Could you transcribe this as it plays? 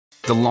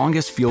The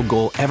longest field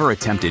goal ever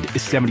attempted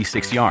is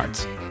 76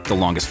 yards. The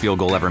longest field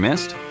goal ever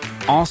missed?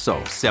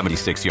 Also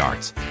 76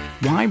 yards.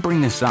 Why bring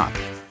this up?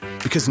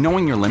 Because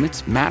knowing your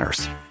limits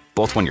matters,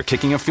 both when you're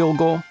kicking a field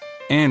goal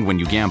and when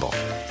you gamble.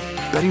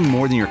 Betting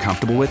more than you're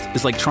comfortable with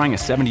is like trying a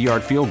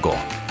 70-yard field goal.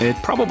 It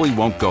probably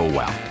won't go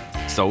well.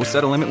 So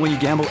set a limit when you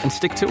gamble and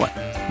stick to it.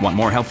 Want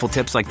more helpful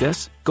tips like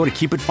this? Go to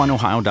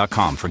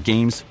keepitfunohio.com for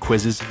games,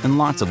 quizzes, and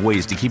lots of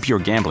ways to keep your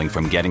gambling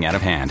from getting out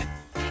of hand.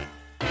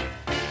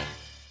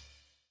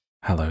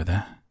 Hello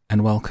there,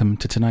 and welcome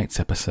to tonight's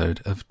episode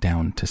of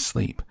Down to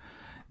Sleep.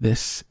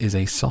 This is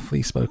a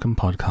softly spoken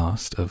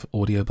podcast of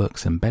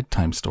audiobooks and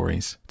bedtime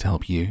stories to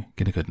help you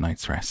get a good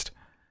night's rest.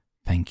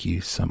 Thank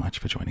you so much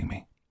for joining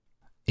me.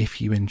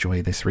 If you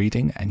enjoy this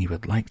reading and you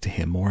would like to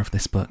hear more of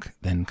this book,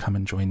 then come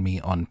and join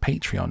me on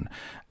Patreon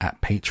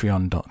at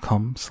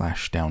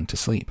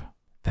patreon.com/downtosleep.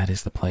 That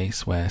is the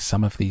place where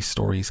some of these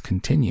stories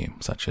continue,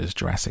 such as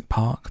Jurassic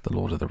Park, The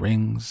Lord of the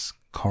Rings,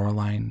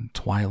 Coraline,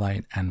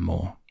 Twilight, and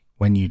more.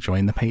 When you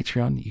join the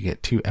Patreon, you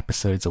get 2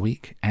 episodes a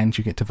week, and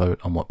you get to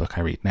vote on what book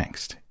I read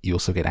next. You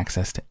also get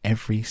access to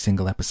every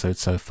single episode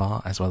so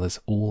far, as well as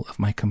all of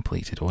my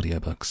completed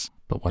audiobooks.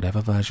 But whatever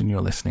version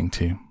you're listening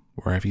to,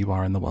 wherever you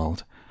are in the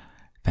world,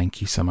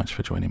 thank you so much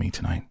for joining me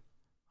tonight.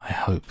 I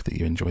hope that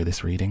you enjoy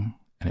this reading,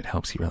 and it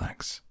helps you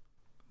relax.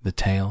 The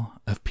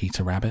Tale of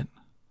Peter Rabbit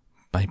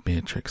by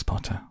Beatrix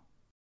Potter.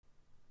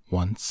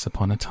 Once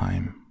upon a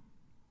time,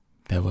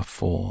 there were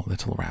 4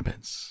 little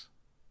rabbits,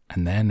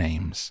 and their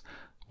names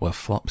were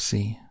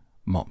Flopsy,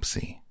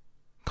 Mopsy,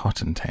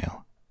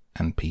 Cottontail,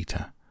 and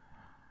Peter.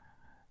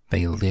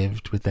 They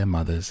lived with their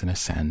mothers in a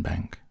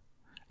sandbank,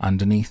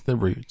 underneath the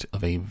root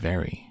of a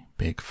very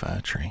big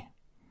fir tree.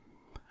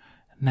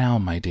 "Now,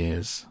 my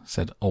dears,"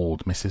 said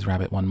old Mrs.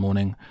 Rabbit one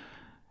morning,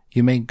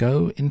 "you may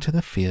go into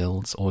the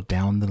fields or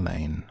down the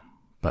lane,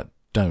 but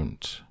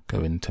don't go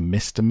into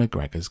Mr.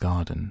 McGregor's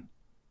garden.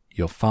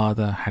 Your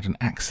father had an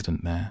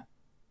accident there.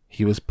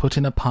 He was put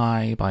in a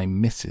pie by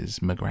Mrs.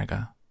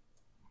 McGregor.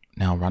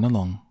 Now run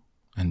along,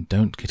 and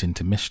don't get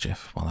into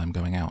mischief while I'm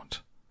going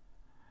out."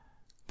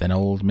 Then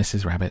old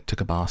Mrs. Rabbit took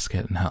a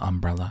basket and her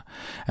umbrella,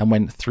 and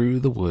went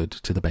through the wood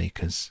to the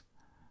baker's.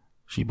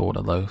 She bought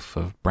a loaf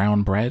of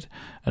brown bread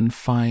and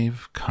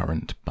 5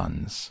 currant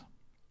buns.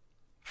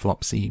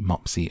 Flopsy,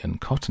 Mopsy,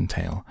 and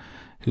Cottontail,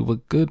 who were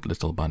good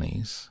little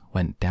bunnies,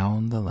 went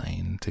down the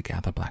lane to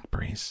gather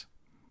blackberries.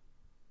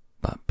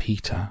 But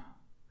Peter,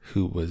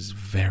 who was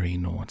very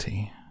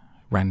naughty,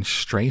 ran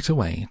straight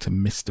away to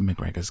Mr.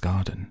 McGregor's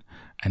garden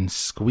and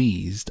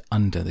squeezed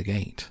under the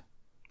gate.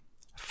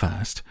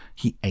 First,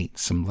 he ate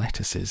some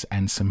lettuces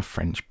and some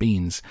French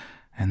beans,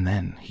 and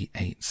then he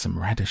ate some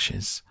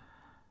radishes.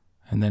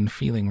 And then,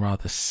 feeling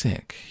rather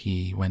sick,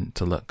 he went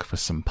to look for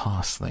some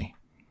parsley.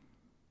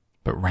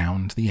 But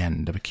round the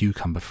end of a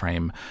cucumber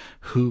frame,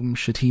 whom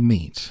should he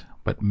meet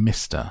but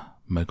Mr.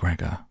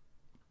 McGregor?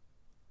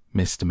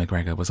 Mr.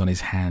 McGregor was on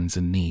his hands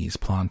and knees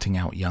planting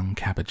out young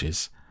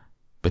cabbages,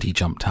 but he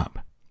jumped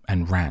up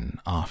and ran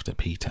after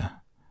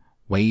Peter,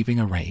 waving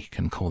a rake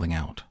and calling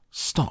out,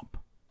 "Stop,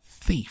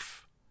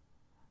 thief!"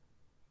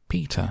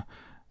 Peter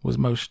was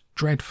most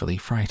dreadfully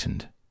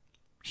frightened.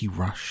 He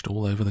rushed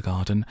all over the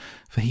garden,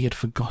 for he had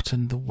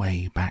forgotten the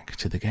way back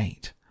to the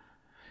gate.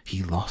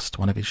 He lost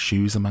one of his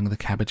shoes among the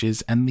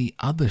cabbages and the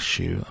other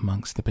shoe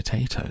amongst the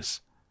potatoes.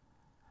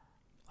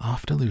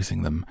 After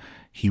losing them,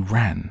 he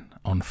ran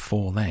on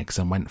 4 legs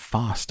and went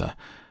faster,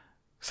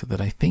 so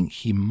that I think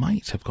he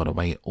might have got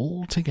away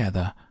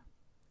altogether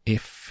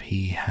if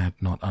he had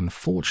not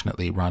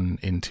unfortunately run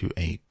into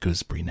a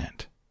gooseberry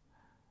net.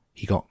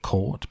 He got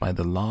caught by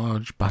the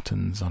large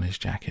buttons on his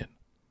jacket.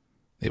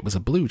 It was a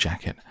blue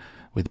jacket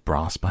with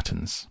brass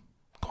buttons,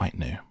 quite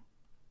new.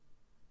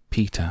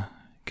 Peter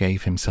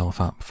gave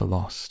himself up for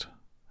lost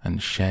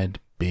and shed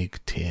big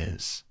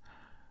tears.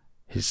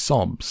 His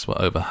sobs were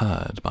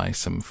overheard by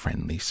some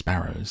friendly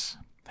sparrows,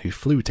 who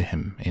flew to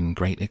him in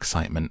great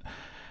excitement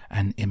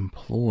and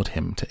implored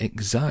him to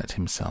exert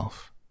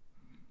himself.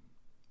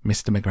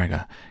 Mr.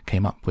 McGregor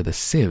came up with a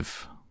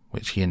sieve,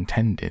 which he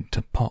intended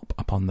to pop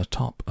upon the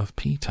top of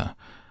Peter,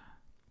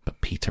 but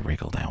Peter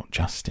wriggled out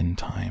just in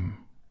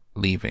time,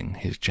 leaving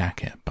his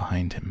jacket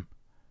behind him.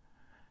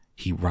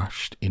 He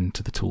rushed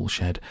into the tool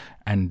shed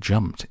and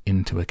jumped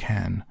into a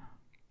can.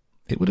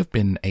 It would have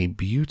been a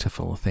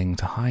beautiful thing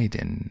to hide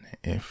in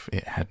if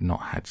it had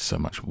not had so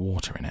much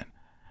water in it.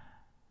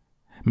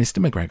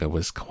 Mr. McGregor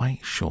was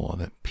quite sure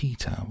that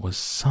Peter was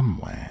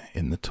somewhere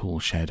in the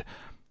tool shed,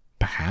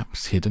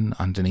 perhaps hidden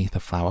underneath a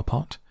flower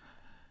pot.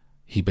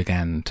 He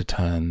began to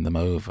turn them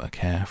over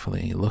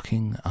carefully,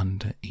 looking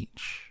under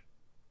each.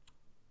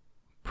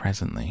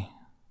 Presently,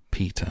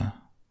 Peter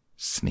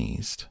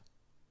sneezed.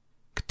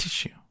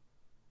 Ktishoo.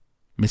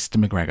 Mr.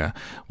 McGregor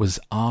was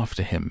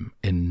after him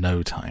in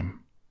no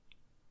time.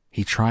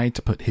 He tried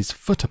to put his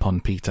foot upon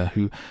Peter,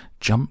 who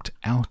jumped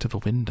out of a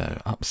window,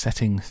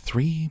 upsetting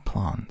 3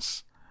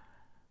 plants.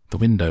 The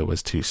window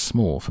was too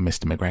small for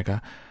Mr.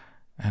 McGregor,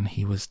 and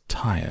he was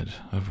tired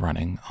of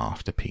running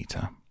after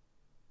Peter.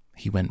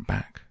 He went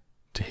back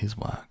to his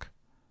work.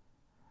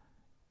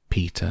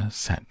 Peter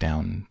sat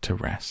down to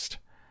rest.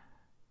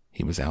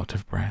 He was out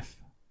of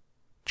breath,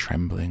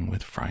 trembling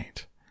with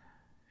fright.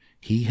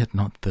 He had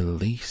not the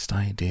least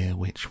idea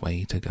which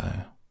way to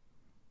go.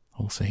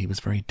 Also, he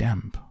was very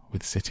damp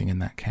with sitting in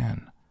that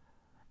can.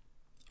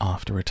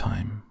 After a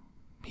time,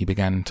 he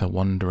began to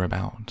wander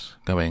about,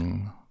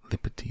 going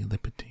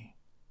lippity-lippity,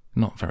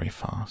 not very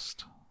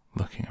fast,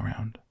 looking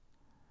around.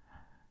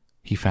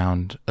 He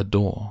found a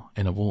door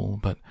in a wall,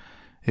 but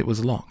it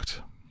was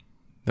locked.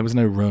 There was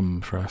no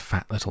room for a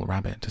fat little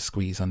rabbit to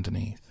squeeze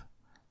underneath.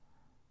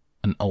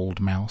 An old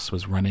mouse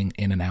was running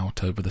in and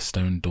out over the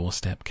stone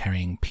doorstep,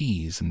 carrying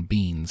peas and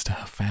beans to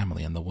her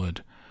family in the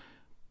wood.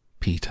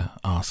 Peter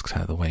asked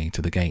her the way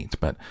to the gate,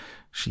 but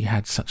she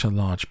had such a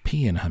large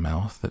pea in her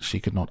mouth that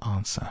she could not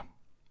answer.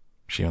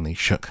 She only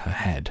shook her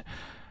head,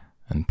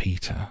 and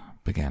Peter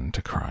began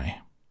to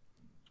cry.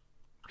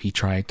 He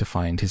tried to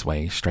find his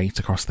way straight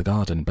across the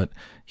garden, but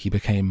he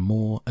became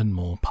more and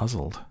more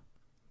puzzled.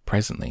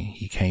 Presently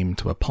he came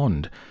to a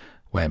pond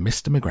where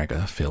Mr.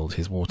 McGregor filled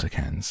his water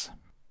cans.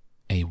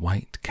 A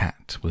white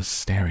cat was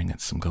staring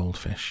at some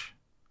goldfish.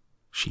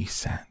 She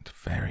sat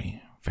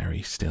very,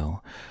 very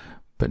still,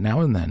 but now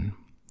and then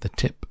the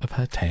tip of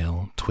her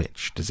tail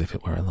twitched as if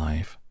it were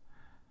alive.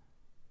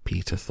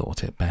 Peter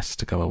thought it best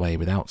to go away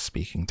without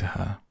speaking to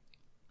her.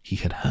 He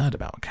had heard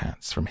about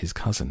cats from his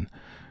cousin,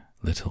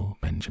 little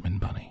Benjamin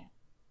Bunny.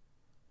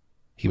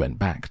 He went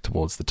back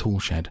towards the tool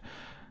shed,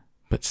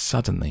 but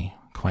suddenly,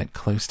 quite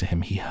close to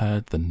him, he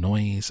heard the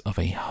noise of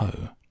a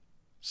hoe.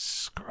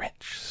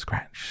 Scratch,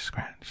 scratch,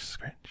 scratch,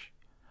 scratch.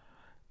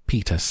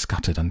 Peter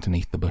scuttered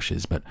underneath the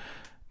bushes, but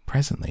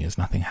presently, as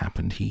nothing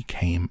happened, he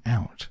came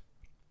out,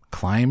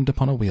 climbed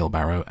upon a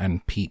wheelbarrow,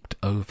 and peeped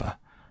over.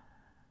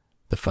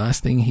 The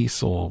first thing he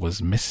saw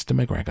was Mr.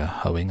 McGregor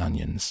hoeing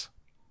onions.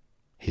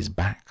 His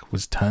back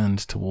was turned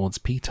towards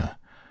Peter,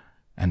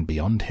 and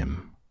beyond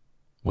him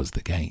was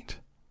the gate.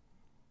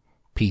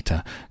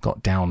 Peter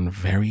got down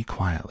very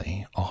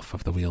quietly off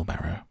of the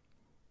wheelbarrow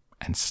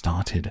and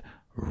started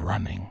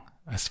running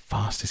as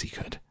fast as he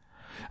could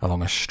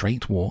along a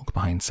straight walk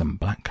behind some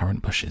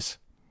blackcurrant bushes.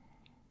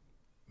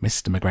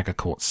 Mr. McGregor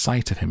caught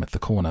sight of him at the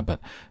corner,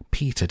 but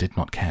Peter did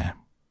not care.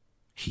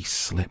 He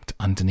slipped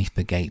underneath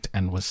the gate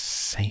and was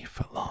safe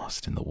at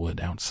last in the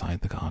wood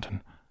outside the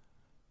garden.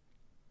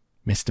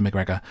 Mr.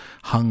 McGregor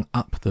hung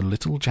up the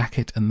little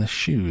jacket and the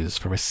shoes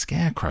for a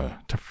scarecrow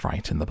to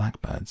frighten the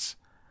blackbirds.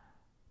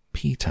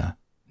 Peter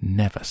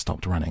never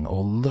stopped running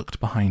or looked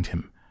behind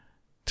him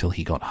till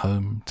he got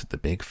home to the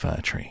big fir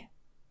tree.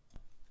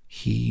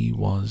 He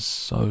was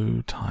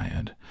so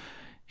tired,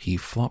 he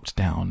flopped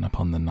down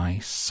upon the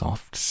nice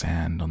soft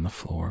sand on the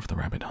floor of the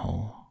rabbit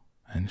hole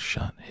and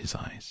shut his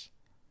eyes.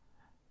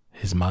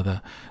 His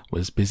mother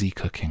was busy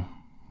cooking.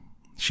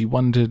 She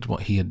wondered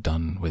what he had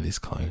done with his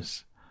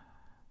clothes.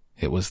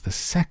 It was the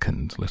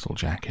second little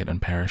jacket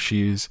and pair of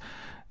shoes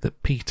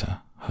that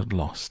Peter had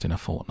lost in a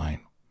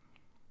fortnight.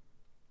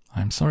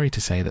 I am sorry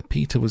to say that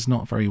Peter was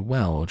not very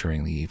well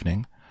during the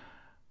evening.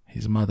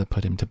 His mother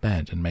put him to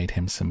bed and made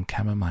him some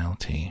chamomile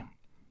tea,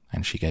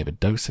 and she gave a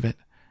dose of it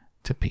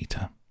to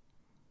Peter.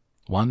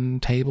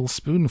 1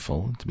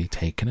 tablespoonful to be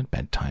taken at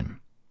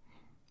bedtime.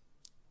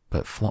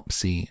 But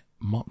Flopsy,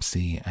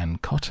 Mopsy,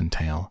 and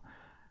Cottontail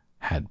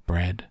had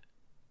bread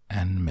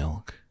and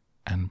milk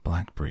and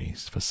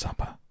blackberries for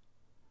supper.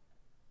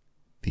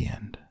 The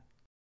end.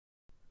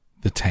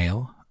 The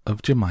Tale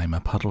of Jemima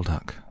Puddle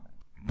Duck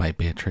by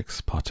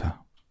Beatrix Potter.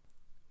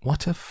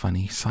 What a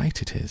funny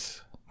sight it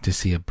is to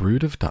see a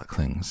brood of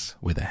ducklings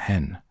with a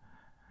hen.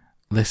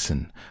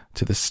 Listen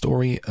to the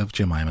story of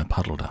Jemima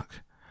Puddle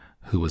Duck,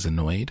 who was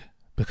annoyed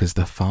because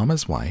the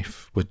farmer's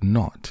wife would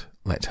not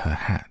let her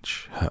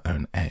hatch her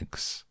own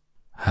eggs.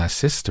 Her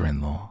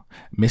sister-in-law,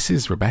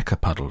 Mrs. Rebecca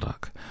Puddle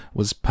Duck,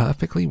 was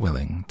perfectly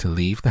willing to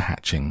leave the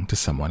hatching to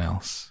someone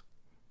else.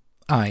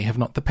 I have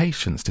not the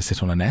patience to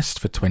sit on a nest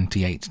for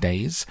 28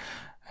 days,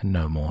 and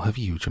no more have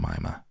you,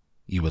 Jemima.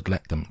 You would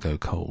let them go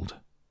cold.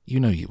 You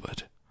know you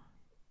would.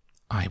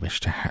 I wish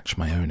to hatch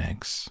my own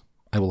eggs.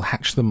 I will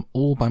hatch them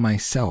all by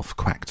myself,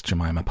 quacked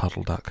Jemima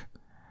Puddle Duck.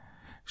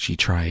 She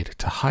tried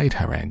to hide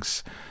her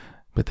eggs,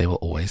 but they were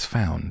always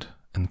found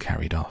and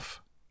carried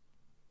off.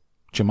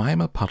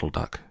 Jemima Puddle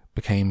Duck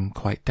became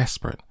quite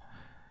desperate.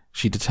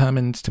 She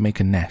determined to make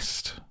a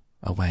nest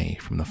away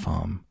from the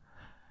farm.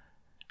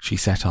 She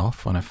set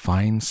off on a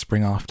fine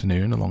spring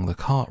afternoon along the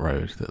cart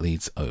road that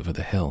leads over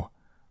the hill.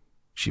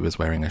 She was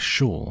wearing a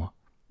shawl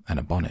and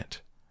a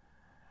bonnet.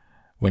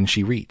 When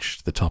she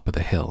reached the top of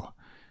the hill,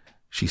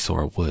 she saw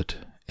a wood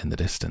in the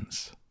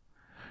distance.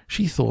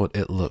 She thought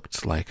it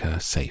looked like a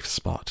safe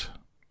spot.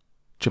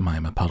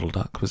 Jemima Puddle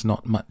Duck was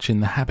not much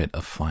in the habit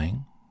of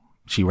flying.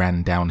 She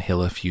ran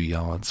downhill a few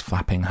yards,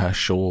 flapping her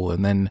shawl,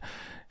 and then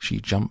she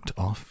jumped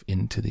off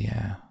into the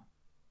air.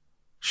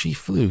 She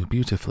flew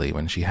beautifully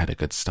when she had a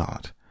good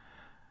start.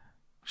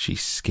 She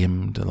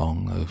skimmed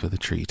along over the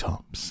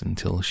treetops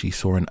until she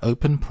saw an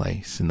open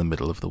place in the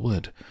middle of the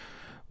wood,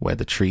 where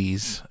the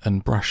trees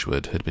and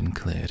brushwood had been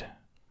cleared.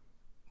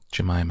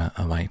 Jemima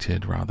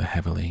alighted rather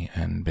heavily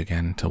and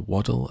began to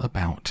waddle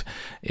about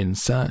in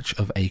search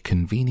of a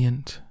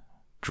convenient,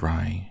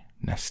 dry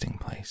nesting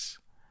place.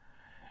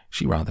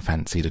 She rather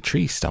fancied a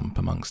tree stump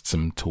amongst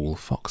some tall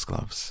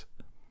foxgloves,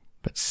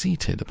 but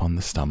seated upon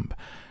the stump,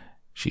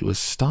 she was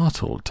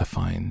startled to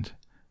find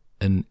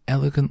an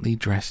elegantly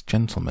dressed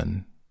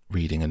gentleman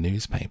reading a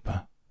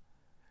newspaper.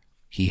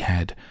 He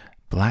had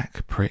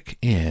black prick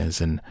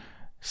ears and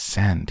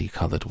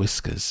sandy-coloured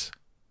whiskers.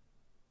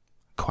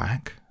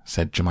 "Quack,"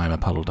 said Jemima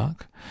Puddle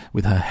Duck,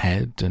 with her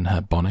head and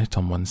her bonnet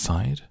on one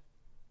side.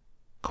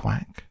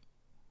 "Quack."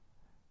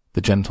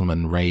 The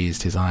gentleman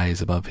raised his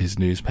eyes above his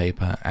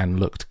newspaper and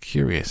looked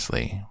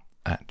curiously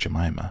at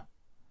Jemima.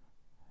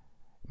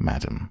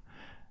 "Madam,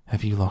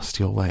 have you lost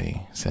your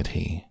way?" said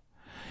he.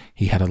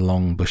 He had a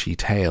long bushy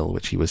tail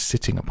which he was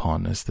sitting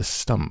upon as the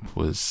stump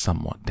was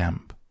somewhat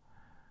damp.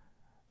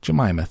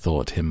 Jemima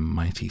thought him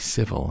mighty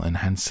civil and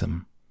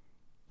handsome.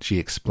 She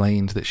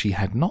explained that she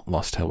had not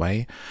lost her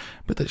way,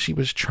 but that she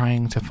was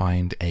trying to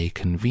find a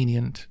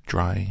convenient,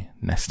 dry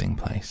nesting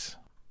place.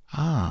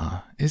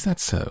 "Ah, is that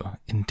so,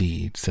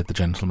 indeed?" said the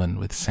gentleman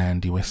with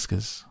sandy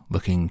whiskers,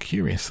 looking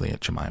curiously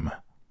at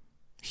Jemima.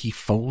 He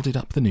folded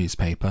up the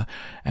newspaper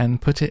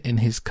and put it in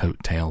his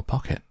coat-tail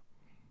pocket.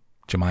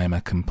 Jemima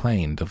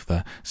complained of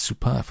the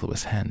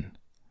superfluous hen.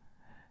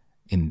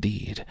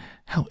 "Indeed,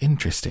 how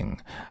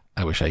interesting.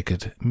 I wish I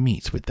could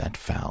meet with that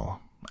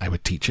fowl. I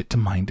would teach it to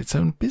mind its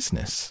own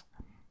business.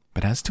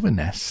 But as to a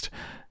nest,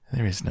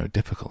 there is no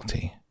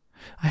difficulty.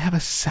 I have a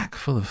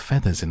sackful of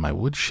feathers in my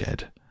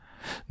woodshed.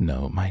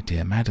 No, my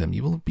dear madam,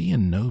 you will be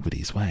in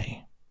nobody's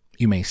way.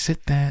 You may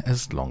sit there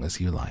as long as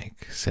you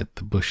like," said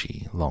the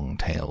bushy,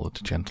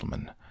 long-tailed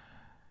gentleman.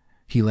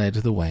 He led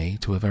the way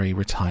to a very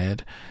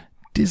retired,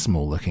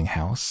 dismal-looking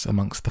house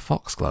amongst the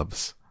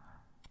foxgloves.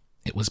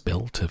 It was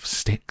built of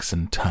sticks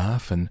and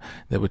turf, and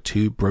there were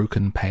 2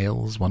 broken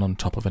pails, one on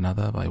top of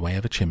another, by way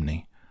of a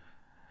chimney.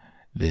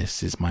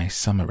 "This is my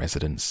summer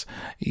residence.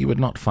 You would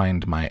not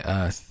find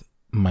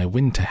my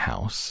winter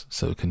house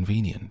so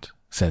convenient,"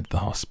 said the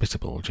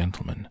hospitable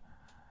gentleman.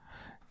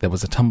 There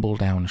was a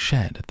tumble-down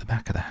shed at the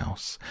back of the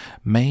house,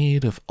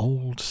 made of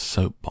old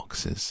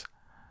soap-boxes.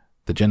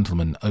 The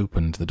gentleman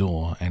opened the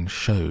door and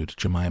showed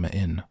Jemima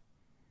in.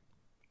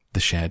 The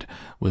shed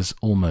was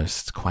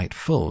almost quite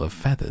full of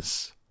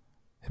feathers.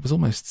 It was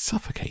almost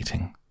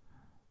suffocating,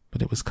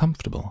 but it was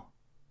comfortable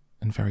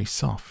and very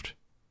soft.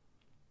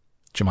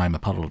 Jemima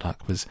Puddle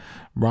Duck was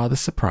rather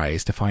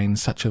surprised to find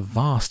such a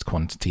vast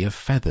quantity of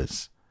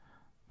feathers,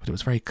 but it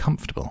was very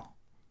comfortable,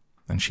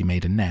 and she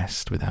made a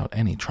nest without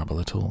any trouble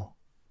at all.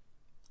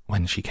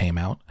 When she came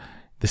out,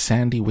 the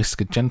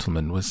sandy-whiskered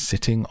gentleman was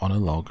sitting on a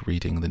log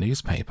reading the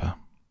newspaper.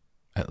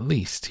 At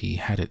least he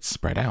had it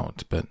spread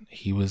out, but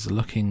he was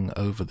looking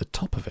over the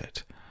top of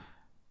it.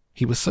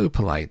 He was so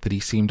polite that he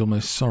seemed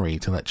almost sorry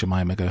to let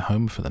Jemima go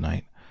home for the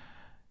night.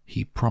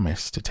 He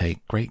promised to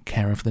take great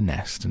care of the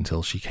nest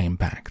until she came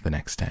back the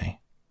next day.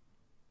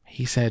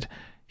 He said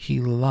he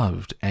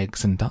loved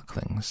eggs and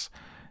ducklings.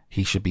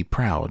 He should be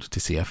proud to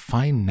see a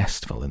fine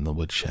nestful in the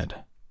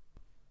woodshed.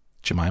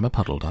 Jemima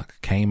Puddle Duck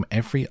came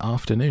every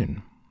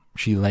afternoon.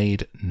 She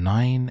laid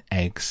 9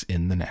 eggs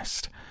in the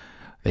nest.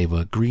 They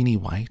were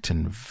greeny-white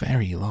and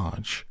very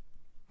large.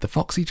 The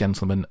foxy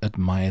gentleman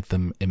admired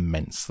them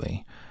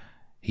immensely.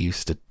 He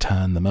used to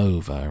turn them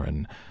over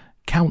and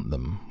count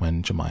them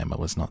when Jemima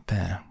was not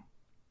there.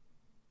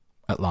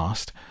 At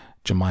last,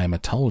 Jemima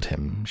told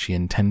him she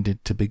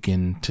intended to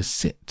begin to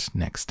sit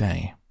next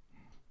day.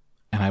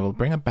 "And I will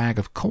bring a bag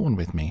of corn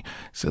with me,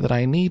 so that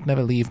I need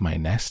never leave my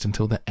nest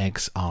until the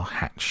eggs are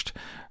hatched.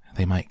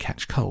 They might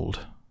catch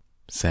cold,"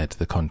 said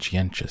the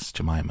conscientious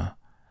Jemima.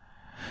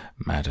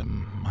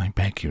 "Madam, I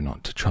beg you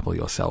not to trouble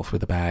yourself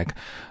with a bag.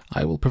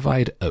 I will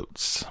provide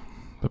oats.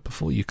 But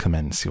before you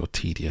commence your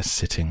tedious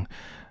sitting,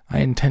 I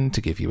intend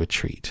to give you a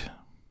treat.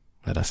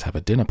 Let us have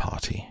a dinner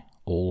party,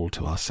 all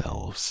to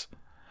ourselves.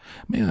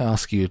 May I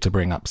ask you to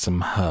bring up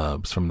some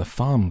herbs from the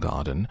farm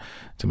garden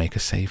to make a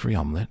savoury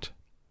omelette?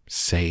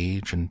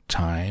 Sage and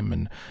thyme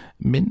and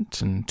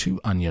mint and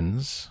 2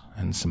 onions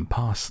and some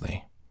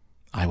parsley.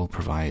 I will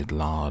provide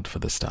lard for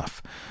the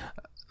stuff,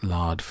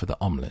 lard for the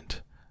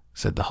omelette,"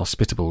 said the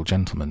hospitable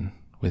gentleman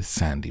with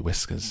sandy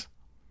whiskers.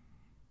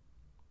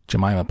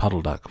 Jemima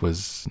Puddle Duck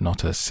was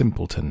not a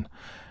simpleton.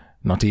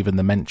 Not even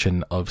the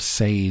mention of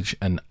sage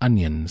and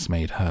onions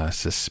made her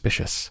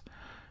suspicious.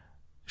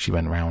 She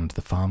went round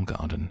the farm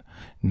garden,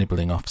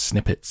 nibbling off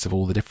snippets of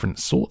all the different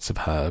sorts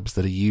of herbs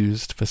that are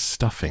used for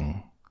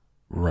stuffing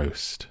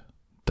roast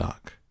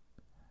duck.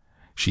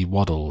 She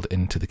waddled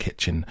into the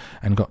kitchen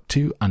and got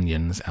 2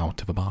 onions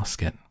out of a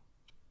basket.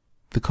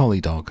 The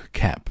collie dog,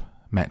 Kep,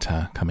 met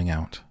her coming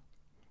out.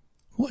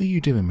 "What are you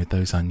doing with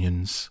those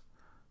onions?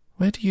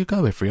 Where do you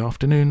go every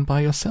afternoon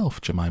by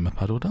yourself, Jemima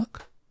Puddle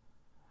Duck?"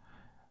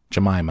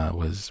 Jemima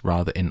was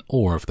rather in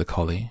awe of the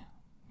collie.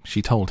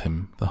 She told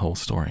him the whole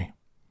story.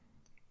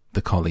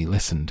 The collie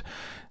listened,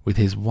 with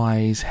his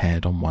wise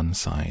head on one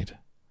side.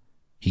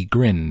 He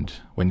grinned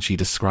when she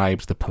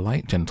described the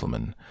polite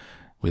gentleman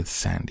with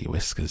sandy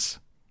whiskers.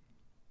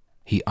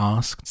 He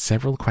asked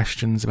several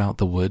questions about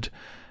the wood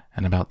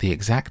and about the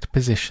exact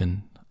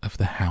position of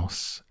the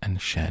house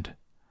and shed.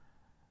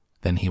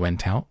 Then he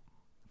went out,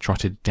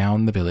 trotted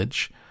down the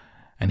village,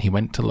 and he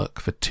went to look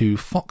for 2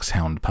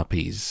 foxhound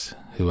puppies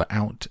who were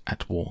out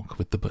at walk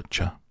with the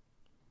butcher.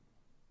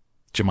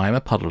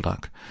 Jemima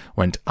Puddle-Duck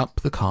went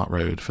up the cart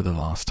road for the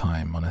last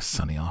time on a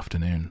sunny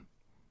afternoon.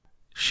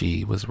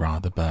 She was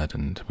rather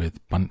burdened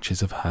with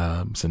bunches of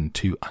herbs and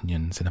 2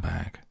 onions in a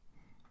bag.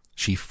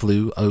 She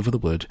flew over the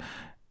wood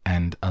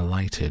and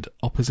alighted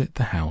opposite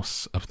the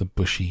house of the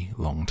bushy,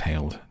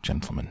 long-tailed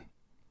gentleman.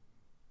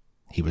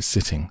 He was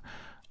sitting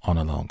on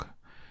a log.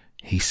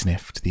 He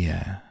sniffed the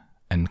air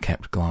and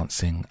kept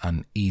glancing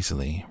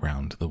uneasily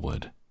round the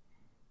wood.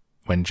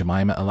 When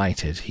Jemima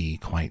alighted, he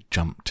quite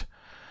jumped.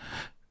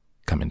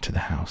 "Come into the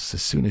house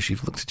as soon as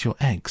you've looked at your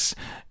eggs.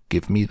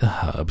 Give me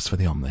the herbs for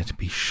the omelette.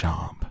 Be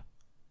sharp."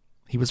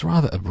 He was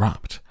rather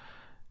abrupt.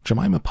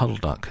 Jemima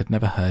Puddle-Duck had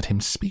never heard him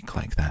speak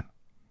like that.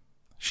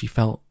 She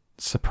felt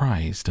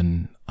surprised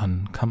and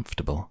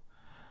uncomfortable.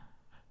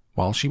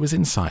 While she was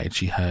inside,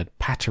 she heard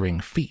pattering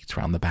feet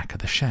round the back of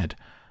the shed.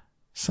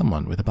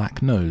 Someone with a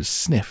black nose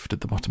sniffed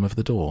at the bottom of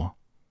the door,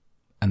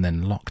 and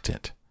then locked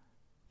it.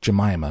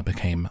 Jemima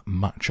became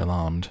much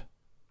alarmed.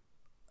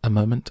 A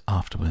moment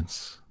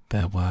afterwards,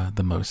 there were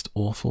the most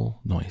awful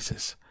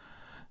noises.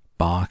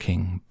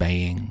 Barking,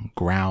 baying,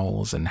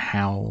 growls and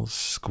howls,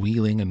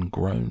 squealing and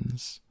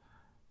groans.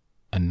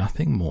 And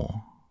nothing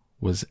more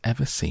was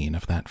ever seen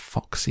of that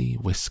foxy,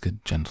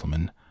 whiskered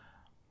gentleman.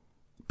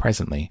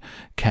 Presently,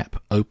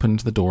 Kep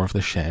opened the door of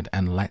the shed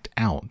and let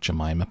out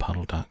Jemima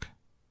Puddle-Duck.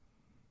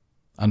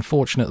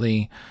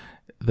 Unfortunately,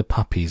 the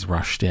puppies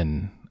rushed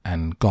in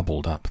and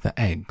gobbled up the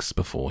eggs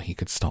before he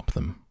could stop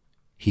them.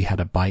 He had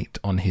a bite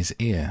on his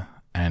ear,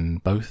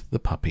 and both the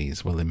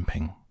puppies were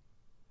limping.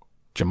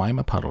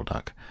 Jemima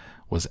Puddle-Duck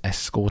was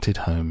escorted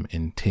home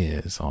in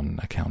tears on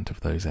account of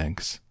those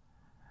eggs.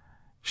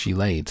 She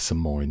laid some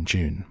more in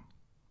June,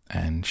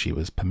 and she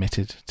was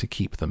permitted to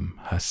keep them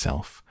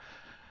herself,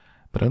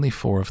 but only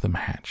 4 of them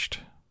hatched.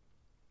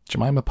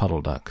 Jemima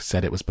Puddle-Duck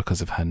said it was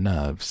because of her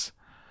nerves,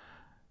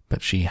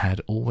 but she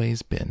had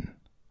always been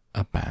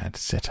a bad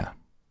sitter.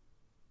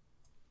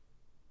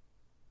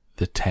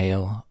 The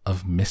Tale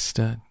of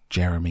Mr.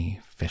 Jeremy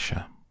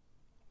Fisher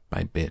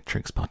by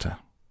Beatrix Potter.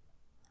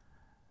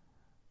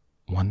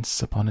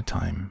 Once upon a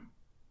time,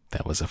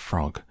 there was a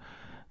frog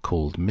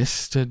called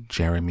Mr.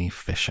 Jeremy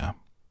Fisher.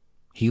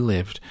 He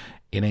lived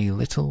in a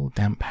little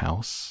damp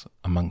house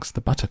amongst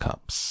the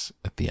buttercups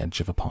at the edge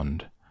of a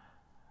pond.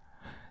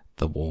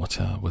 The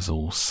water was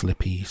all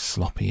slippy,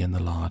 sloppy in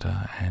the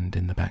larder and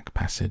in the back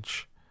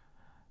passage,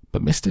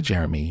 but Mr.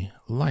 Jeremy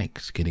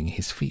liked getting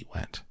his feet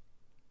wet.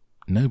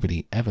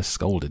 Nobody ever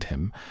scolded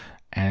him,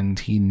 and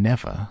he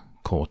never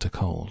caught a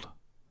cold.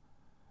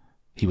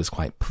 He was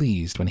quite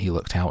pleased when he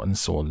looked out and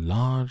saw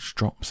large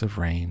drops of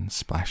rain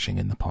splashing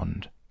in the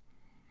pond.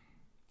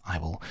 "I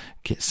will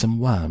get some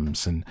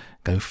worms and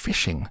go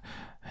fishing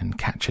and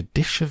catch a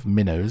dish of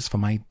minnows for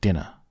my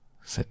dinner,"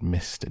 said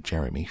Mr.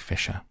 Jeremy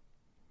Fisher.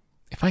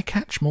 "If I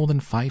catch more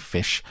than 5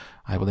 fish,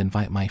 I will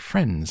invite my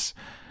friends,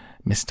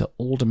 Mr.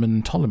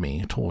 Alderman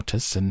Ptolemy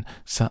Tortoise and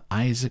Sir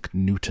Isaac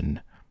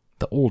Newton.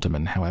 The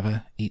alderman,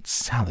 however, eats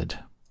salad."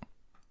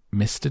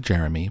 Mr.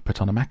 Jeremy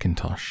put on a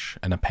mackintosh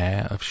and a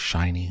pair of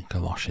shiny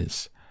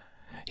galoshes.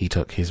 He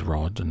took his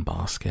rod and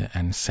basket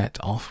and set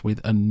off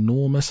with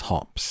enormous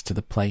hops to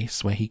the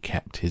place where he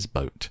kept his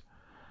boat.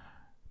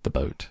 The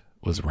boat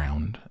was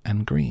round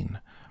and green,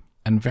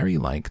 and very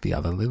like the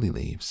other lily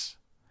leaves.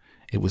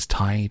 It was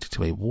tied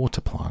to a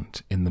water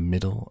plant in the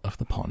middle of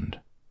the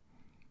pond.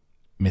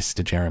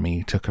 Mr.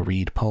 Jeremy took a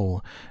reed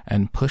pole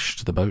and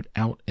pushed the boat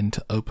out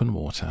into open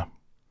water.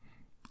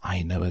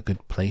 "I know a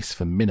good place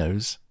for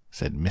minnows,"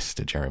 said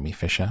Mr. Jeremy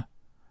Fisher.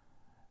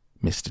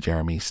 Mr.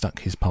 Jeremy stuck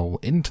his pole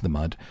into the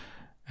mud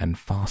and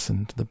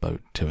fastened the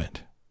boat to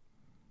it.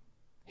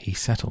 He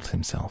settled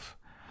himself,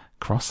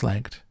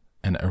 cross-legged,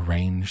 and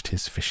arranged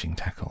his fishing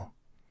tackle.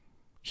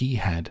 He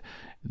had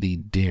the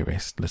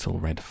dearest little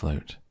red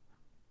float.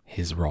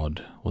 His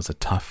rod was a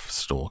tough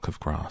stalk of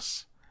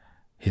grass.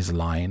 His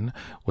line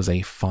was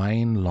a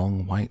fine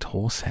long white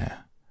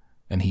horsehair,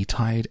 and he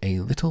tied a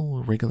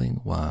little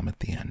wriggling worm at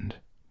the end.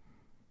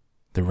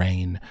 The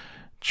rain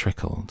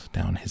trickled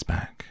down his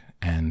back,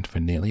 and for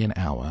nearly an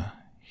hour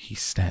he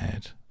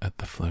stared at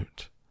the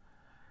float.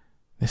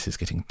 "This is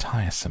getting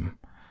tiresome.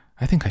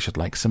 I think I should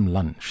like some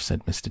lunch,"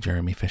 said Mr.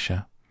 Jeremy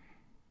Fisher.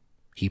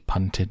 He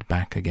punted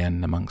back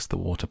again amongst the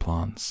water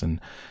plants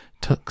and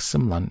took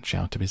some lunch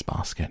out of his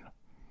basket.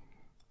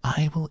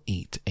 "I will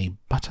eat a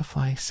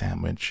butterfly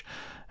sandwich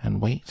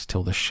and wait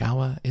till the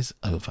shower is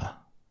over,"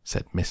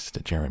 said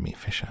Mr. Jeremy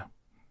Fisher.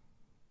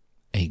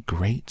 A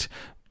great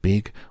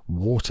big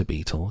water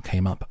beetle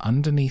came up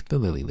underneath the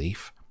lily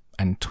leaf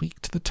and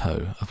tweaked the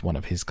toe of one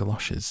of his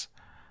galoshes.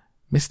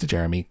 Mr.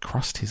 Jeremy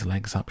crossed his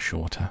legs up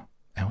shorter,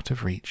 out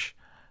of reach,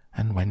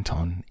 and went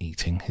on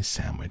eating his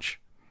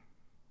sandwich.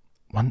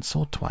 Once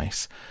or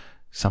twice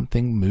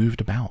something moved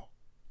about,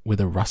 with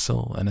a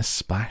rustle and a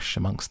splash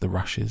amongst the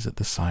rushes at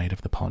the side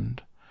of the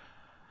pond.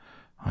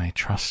 "I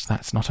trust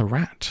that's not a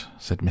rat,"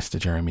 said Mr.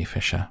 Jeremy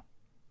Fisher.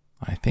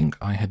 "I think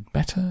I had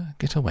better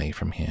get away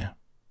from here."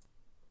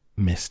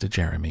 Mr.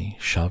 Jeremy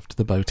shoved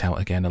the boat out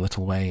again a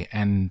little way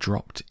and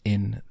dropped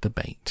in the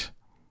bait.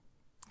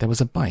 There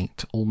was a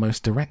bite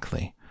almost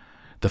directly.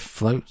 The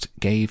float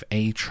gave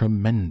a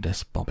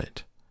tremendous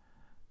bobbit.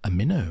 "A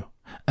minnow!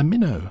 A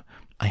minnow!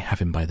 I have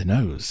him by the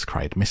nose,"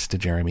 cried Mr.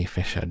 Jeremy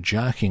Fisher,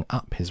 jerking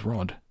up his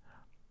rod.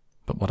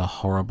 But what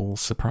a horrible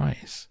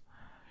surprise!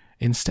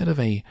 Instead of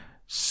a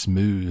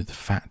smooth,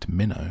 fat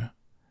minnow,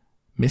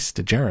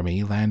 Mr.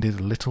 Jeremy landed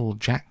little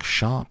Jack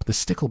Sharp the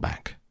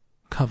stickleback,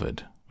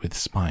 covered with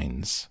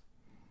spines.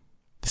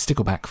 The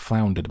stickleback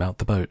floundered about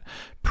the boat,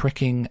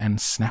 pricking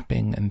and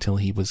snapping until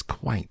he was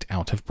quite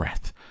out of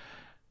breath.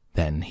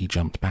 Then he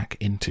jumped back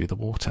into the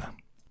water,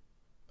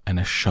 and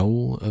a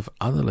shoal of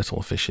other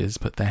little fishes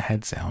put their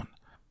heads out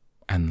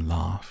and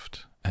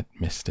laughed at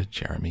Mr.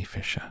 Jeremy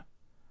Fisher.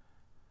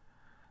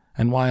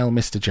 And while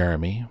Mr.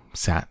 Jeremy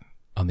sat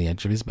on the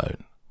edge of his boat,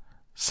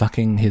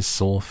 sucking his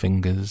sore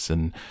fingers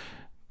and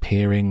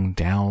peering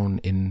down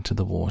into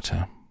the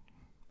water,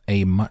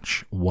 a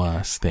much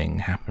worse thing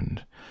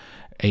happened.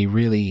 A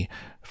really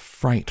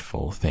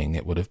frightful thing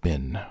it would have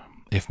been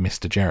if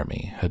Mr.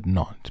 Jeremy had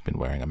not been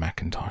wearing a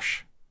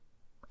mackintosh.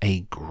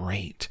 A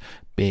great,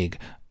 big,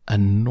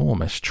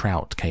 enormous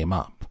trout came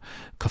up,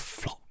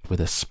 kerflop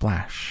with a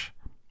splash,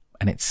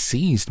 and it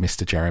seized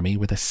Mr. Jeremy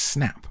with a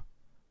snap.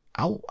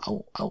 "Ow,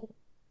 ow, ow!"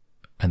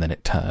 And then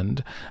it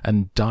turned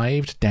and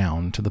dived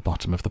down to the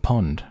bottom of the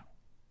pond.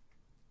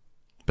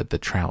 But the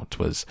trout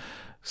was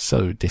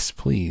so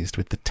displeased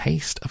with the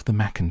taste of the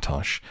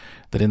mackintosh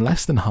that in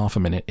less than half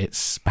a minute it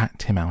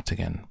spat him out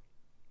again,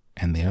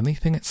 and the only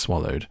thing it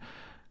swallowed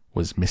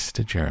was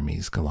Mr.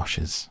 Jeremy's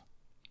galoshes.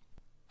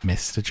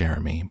 Mr.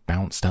 Jeremy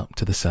bounced up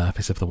to the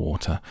surface of the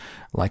water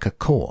like a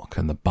cork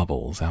and the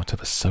bubbles out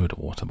of a soda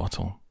water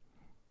bottle.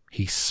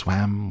 He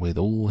swam with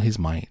all his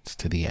might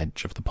to the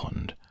edge of the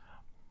pond.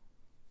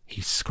 He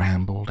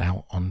scrambled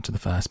out onto the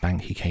first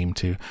bank he came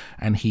to,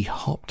 and he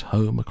hopped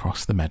home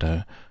across the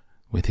meadow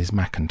with his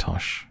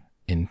mackintosh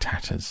in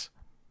tatters.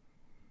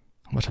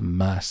 "What a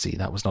mercy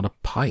that was not a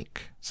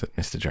pike," said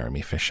Mr.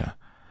 Jeremy Fisher.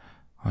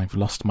 "I've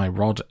lost my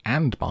rod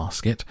and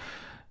basket,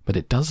 but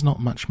it does not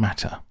much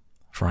matter,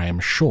 for I am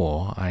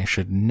sure I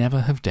should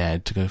never have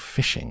dared to go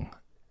fishing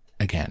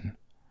again."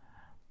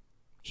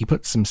 He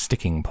put some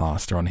sticking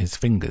plaster on his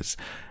fingers,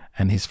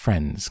 and his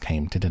friends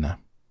came to dinner.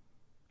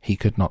 He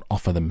could not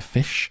offer them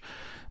fish,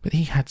 but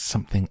he had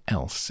something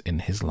else in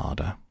his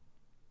larder.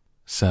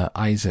 Sir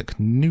Isaac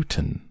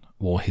Newton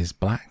wore his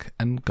black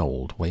and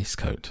gold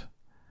waistcoat,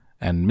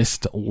 and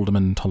Mr.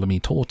 Alderman Ptolemy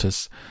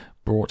Tortoise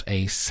brought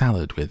a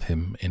salad with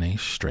him in a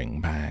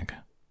string bag.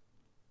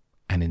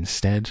 And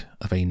instead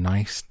of a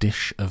nice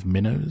dish of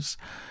minnows,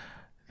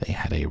 they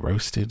had a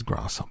roasted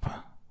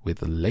grasshopper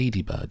with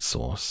ladybird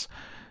sauce,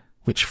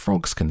 which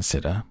frogs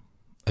consider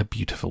a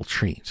beautiful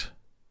treat,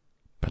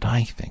 but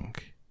I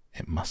think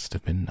it must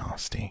have been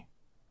nasty.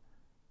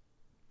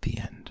 The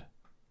end.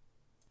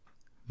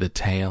 The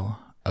Tale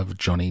of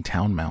Johnny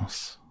Town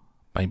Mouse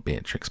by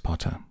Beatrix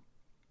Potter.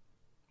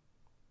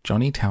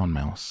 Johnny Town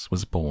Mouse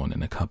was born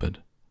in a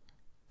cupboard.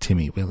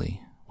 Timmy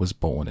Willie was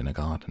born in a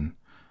garden.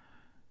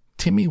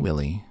 Timmy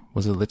Willie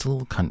was a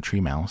little country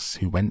mouse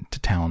who went to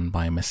town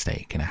by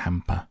mistake in a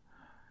hamper.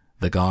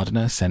 The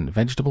gardener sent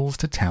vegetables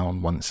to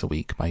town once a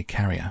week by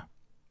carrier.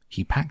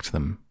 He packed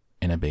them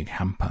in a big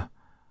hamper.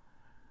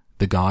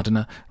 The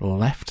gardener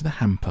left the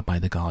hamper by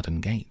the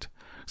garden gate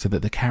so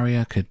that the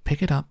carrier could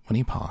pick it up when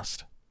he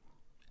passed.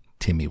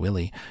 Timmy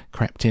Willie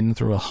crept in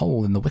through a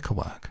hole in the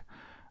wickerwork,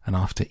 and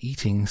after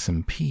eating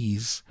some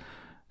peas,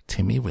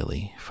 Timmy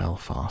Willie fell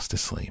fast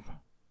asleep.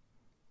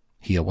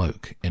 He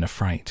awoke in a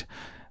fright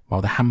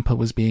while the hamper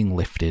was being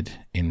lifted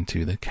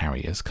into the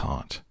carrier's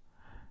cart.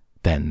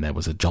 Then there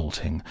was a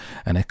jolting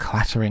and a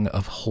clattering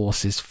of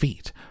horses'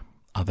 feet.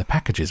 Other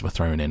packages were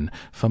thrown in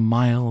for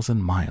miles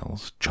and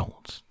miles.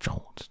 Jolt,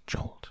 jolt,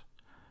 jolt.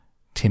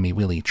 Timmy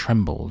Willie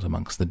trembled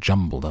amongst the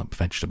jumbled-up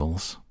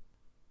vegetables.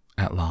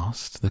 At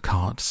last the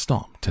cart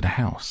stopped at a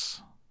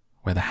house,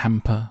 where the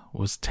hamper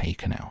was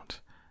taken out,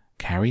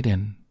 carried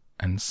in,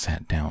 and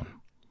set down.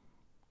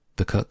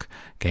 The cook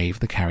gave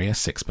the carrier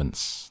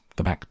sixpence,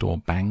 the back door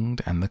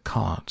banged, and the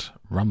cart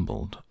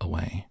rumbled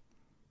away.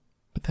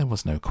 But there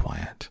was no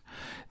quiet.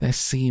 There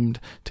seemed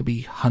to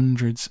be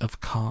hundreds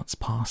of carts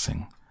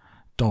passing.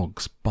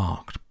 Dogs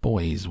barked,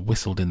 boys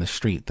whistled in the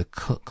street, the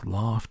cook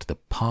laughed, the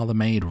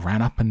parlour-maid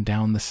ran up and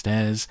down the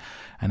stairs,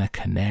 and a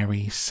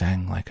canary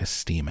sang like a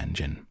steam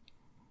engine.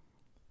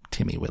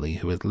 Timmy Willie,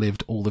 who had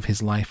lived all of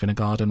his life in a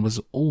garden, was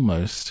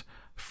almost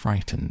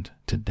frightened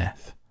to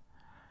death.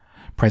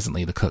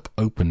 Presently the cook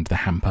opened the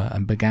hamper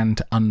and began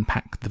to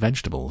unpack the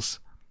vegetables.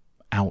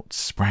 Out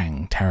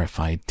sprang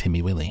terrified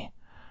Timmy Willie.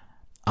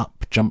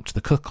 Up jumped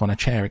the cook on a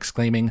chair,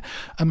 exclaiming,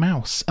 "A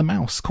mouse! A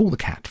mouse! Call the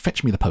cat!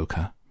 Fetch me the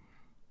poker!"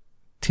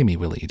 Timmy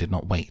Willie did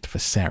not wait for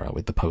Sarah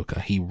with the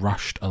poker. He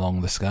rushed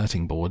along the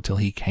skirting board till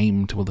he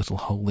came to a little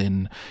hole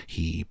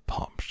he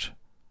popped.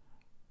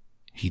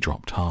 He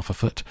dropped half a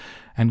foot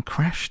and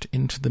crashed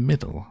into the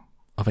middle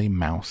of a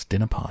mouse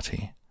dinner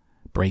party,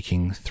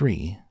 breaking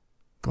 3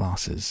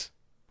 glasses.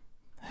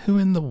 "Who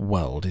in the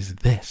world is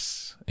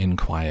this?"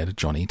 inquired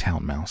Johnny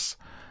Town Mouse.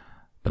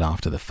 But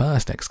after the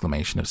first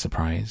exclamation of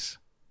surprise,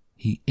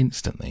 he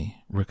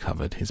instantly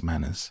recovered his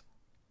manners.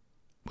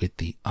 With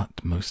the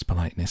utmost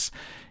politeness,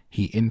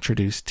 he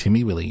introduced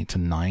Timmy Willie to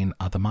 9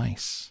 other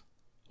mice,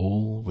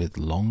 all with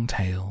long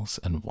tails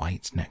and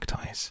white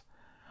neckties.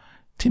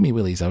 Timmy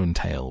Willie's own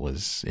tail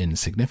was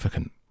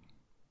insignificant.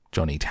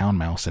 Johnny Town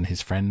Mouse and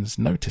his friends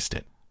noticed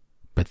it,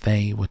 but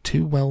they were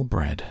too well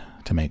bred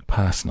to make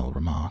personal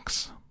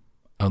remarks.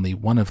 Only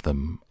one of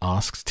them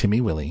asked Timmy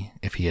Willie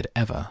if he had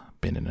ever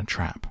been in a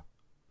trap.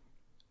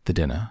 The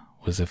dinner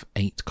was of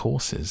 8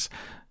 courses,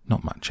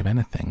 not much of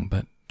anything,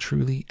 but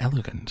truly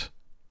elegant.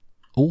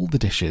 All the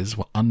dishes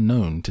were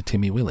unknown to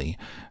Timmy Willie,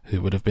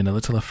 who would have been a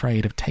little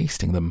afraid of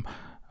tasting them,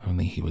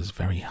 only he was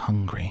very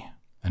hungry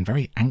and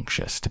very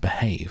anxious to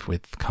behave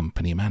with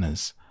company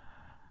manners.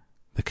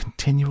 The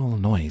continual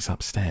noise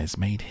upstairs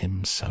made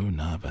him so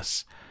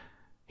nervous.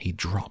 He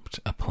dropped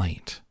a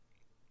plate.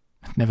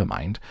 "Never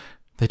mind,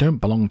 they don't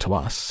belong to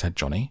us," said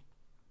Johnny.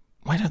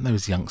 "Why don't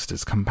those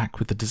youngsters come back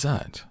with the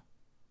dessert?"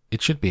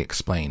 It should be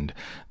explained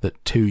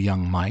that 2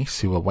 young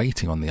mice who were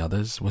waiting on the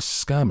others were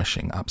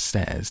skirmishing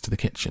upstairs to the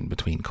kitchen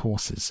between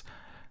courses.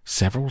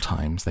 Several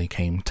times they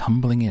came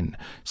tumbling in,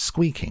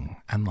 squeaking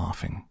and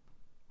laughing.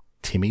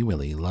 Timmy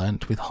Willie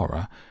learnt with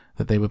horror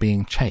that they were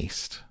being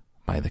chased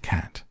by the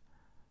cat.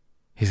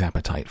 His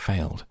appetite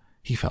failed.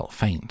 He felt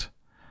faint.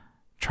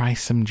 "Try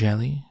some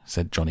jelly?"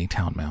 said Johnny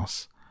Town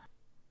Mouse.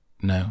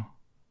 "No.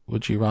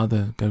 Would you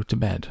rather go to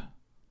bed?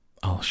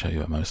 I'll show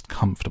you a most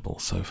comfortable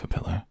sofa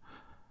pillow."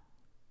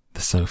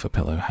 The sofa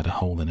pillow had a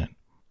hole in it.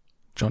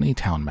 Johnny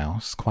Town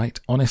Mouse quite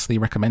honestly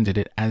recommended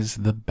it as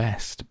the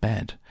best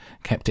bed,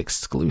 kept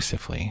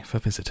exclusively for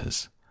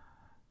visitors.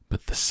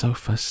 But the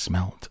sofa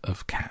smelt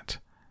of cat.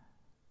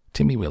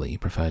 Timmy Willie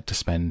preferred to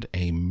spend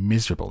a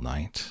miserable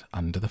night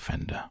under the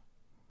fender.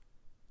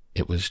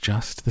 It was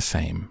just the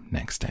same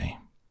next day.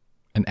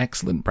 An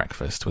excellent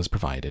breakfast was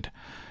provided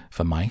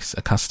for mice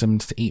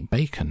accustomed to eat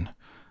bacon,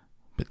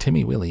 but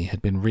Timmy Willie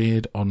had been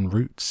reared on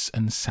roots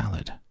and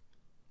salad.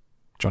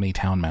 Johnny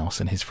Town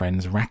Mouse and his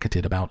friends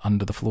racketed about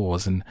under the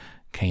floors and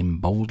came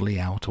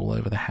boldly out all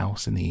over the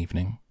house in the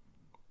evening.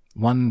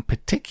 One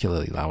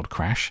particularly loud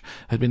crash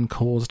had been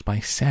caused by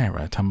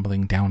Sarah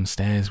tumbling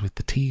downstairs with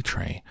the tea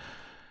tray.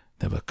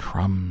 There were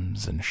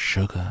crumbs and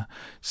sugar,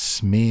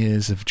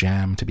 smears of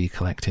jam to be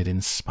collected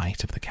in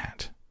spite of the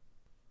cat.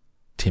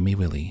 Timmy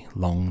Willie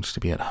longed to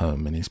be at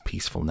home in his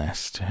peaceful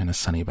nest in a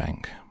sunny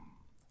bank.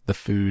 The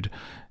food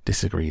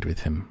disagreed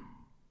with him.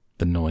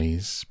 The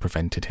noise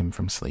prevented him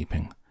from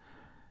sleeping.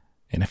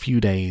 In a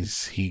few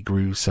days he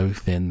grew so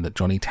thin that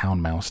Johnny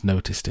Town Mouse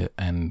noticed it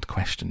and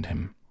questioned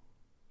him.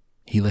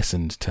 He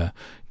listened to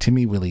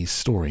Timmy Willie's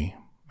story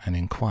and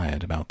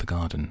inquired about the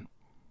garden.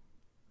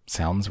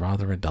 "Sounds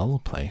rather a dull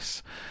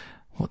place.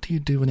 What do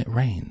you do when it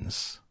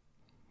rains?"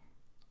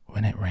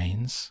 "When it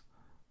rains,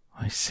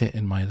 I sit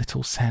in my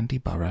little sandy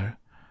burrow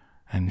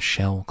and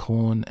shell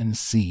corn and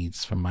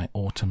seeds from my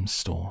autumn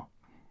store.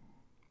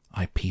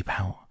 I peep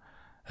out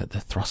at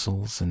the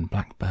throstles and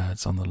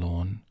blackbirds on the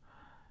lawn,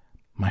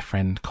 my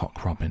friend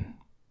Cock Robin.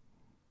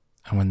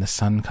 And when the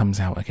sun comes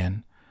out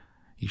again,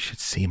 you should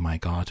see my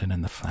garden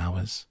and the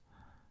flowers.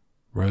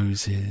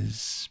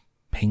 Roses,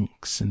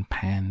 pinks and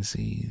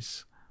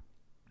pansies.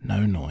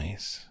 No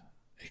noise,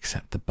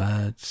 except the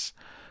birds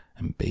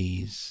and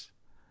bees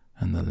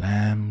and the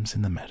lambs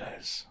in the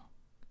meadows."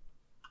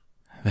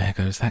 "There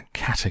goes that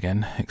cat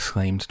again,"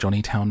 exclaimed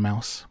Johnny Town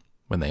Mouse.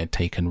 When they had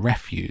taken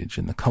refuge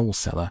in the coal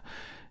cellar,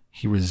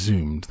 he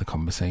resumed the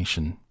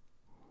conversation.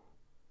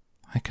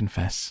 "I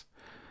confess,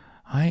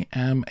 I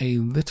am a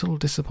little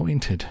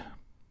disappointed.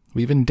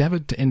 We've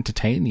endeavoured to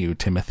entertain you,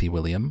 Timothy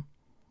William."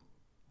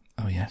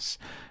 "Oh, yes,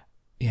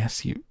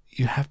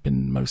 you have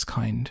been most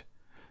kind.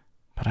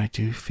 But I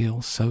do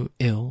feel so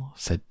ill,"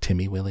 said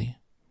Timmy Willie.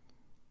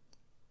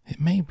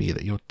 "It may be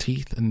that your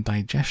teeth and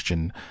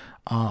digestion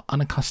are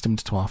unaccustomed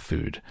to our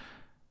food.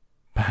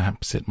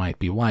 Perhaps it might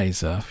be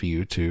wiser for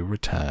you to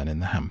return in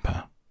the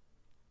hamper."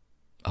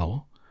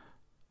 Oh,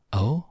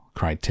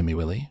 cried Timmy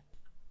Willie.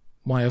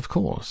 "Why, of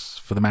course,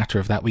 for the matter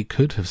of that we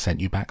could have sent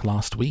you back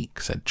last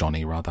week," said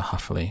Johnny rather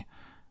huffily.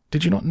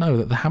 "Did you not know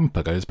that the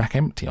hamper goes back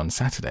empty on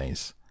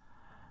Saturdays?"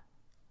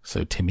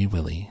 So Timmy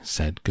Willie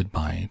said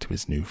goodbye to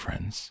his new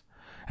friends,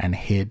 and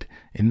hid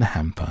in the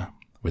hamper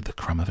with the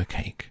crumb of a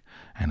cake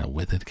and a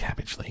withered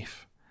cabbage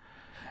leaf.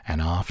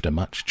 And after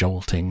much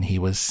jolting he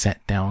was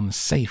set down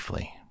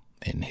safely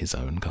in his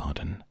own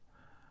garden.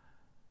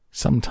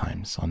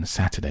 Sometimes on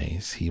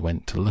Saturdays he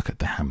went to look at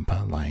the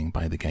hamper lying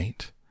by the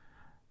gate,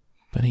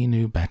 but he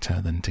knew better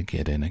than to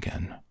get in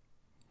again.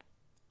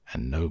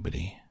 And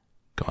nobody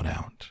got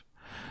out,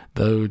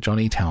 though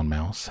Johnny Town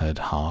Mouse had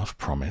half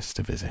promised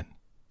to visit.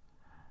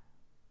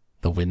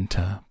 The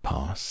winter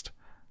passed.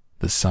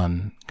 The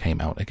sun came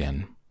out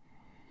again.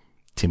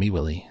 Timmy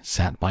Willie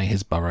sat by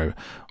his burrow,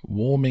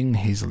 warming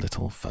his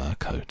little fur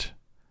coat,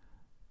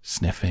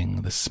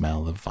 sniffing the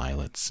smell of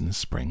violets and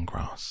spring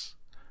grass.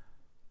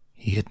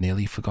 He had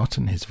nearly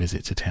forgotten his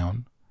visit to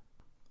town,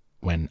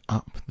 when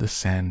up the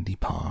sandy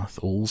path,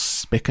 all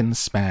spick and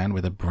span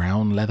with a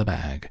brown leather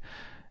bag,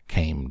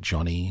 came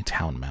Johnny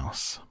Town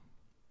Mouse.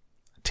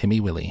 Timmy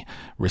Willie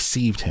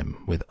received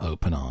him with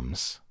open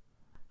arms.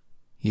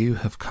 "You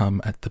have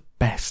come at the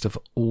best of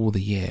all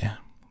the year.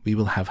 We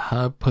will have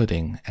herb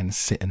pudding and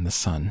sit in the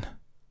sun."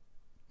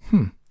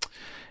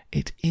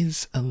 It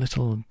is a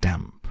little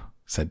damp,"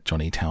 said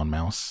Johnny Town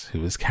Mouse, who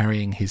was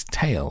carrying his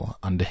tail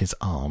under his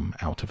arm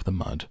out of the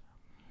mud.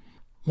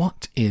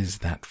 "What is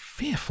that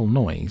fearful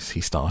noise?"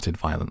 he started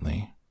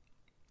violently.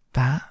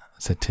 "That,"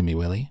 said Timmy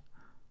Willie.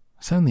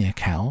 "It's only a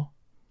cow.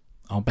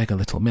 I'll beg a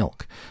little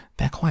milk.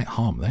 They're quite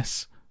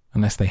harmless,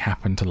 unless they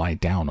happen to lie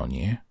down on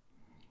you.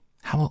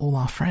 How are all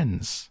our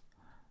friends?"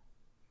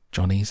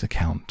 Johnny's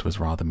account was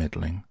rather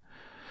middling.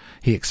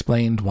 He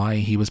explained why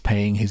he was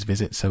paying his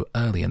visit so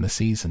early in the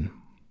season.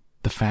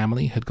 The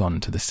family had gone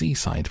to the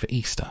seaside for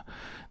Easter.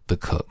 The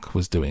cook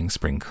was doing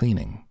spring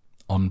cleaning,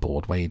 on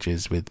board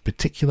wages, with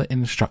particular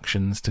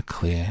instructions to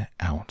clear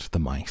out the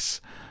mice.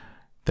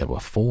 There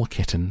were 4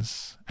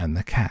 kittens, and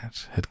the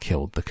cat had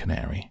killed the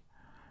canary.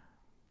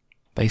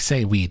 "They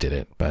say we did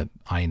it, but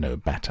I know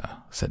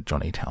better," said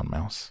Johnny Town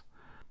Mouse.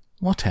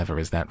 "Whatever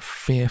is that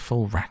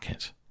fearful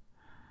racket?"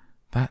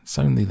 "That's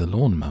only the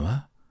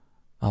lawn-mower.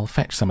 I'll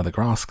fetch some of the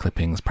grass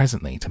clippings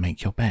presently to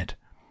make your bed.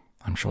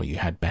 I'm sure you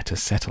had better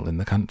settle in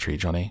the country,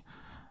 Johnny."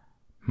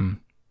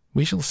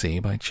 We shall see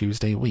by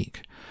Tuesday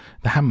week.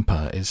 The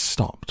hamper is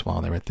stopped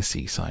while they're at the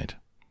seaside."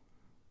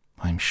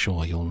 "I'm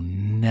sure you'll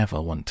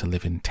never want to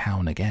live in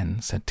town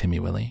again," said Timmy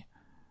Willie.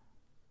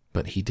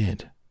 But he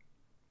did.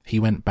 He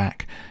went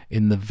back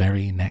in the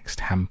very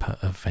next hamper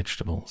of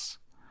vegetables.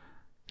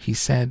 He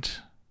said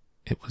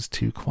it was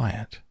too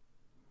quiet.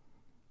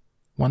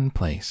 One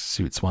place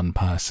suits one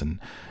person,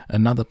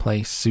 another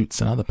place suits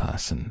another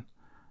person.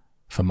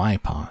 For my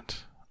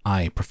part,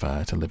 I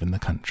prefer to live in the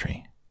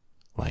country,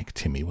 like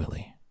Timmy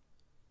Willie.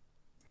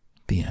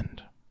 The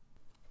end.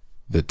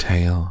 The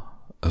Tale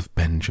of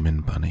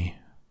Benjamin Bunny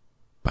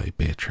by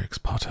Beatrix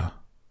Potter.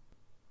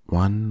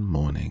 One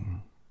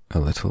morning, a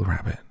little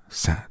rabbit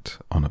sat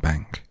on a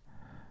bank.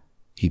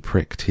 He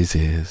pricked his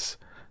ears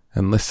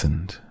and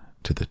listened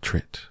to the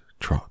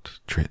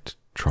trit-trot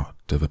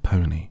of a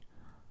pony.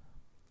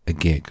 A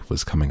gig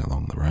was coming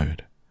along the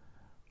road.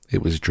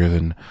 It was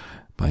driven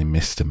by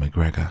Mr.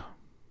 McGregor,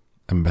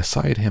 and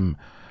beside him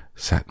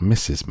sat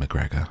Mrs.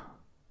 McGregor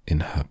in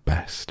her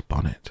best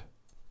bonnet.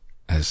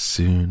 As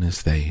soon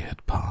as they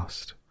had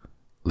passed,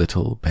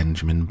 little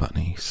Benjamin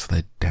Bunny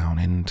slid down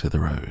into the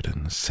road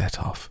and set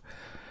off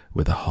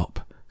with a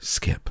hop,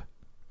 skip,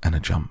 and a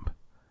jump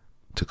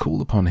to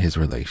call upon his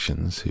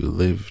relations who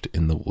lived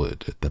in the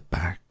wood at the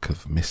back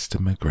of Mr.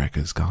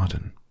 McGregor's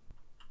garden.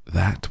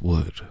 That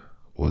wood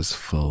was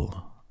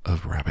full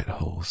of rabbit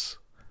holes,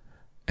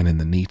 and in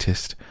the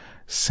neatest,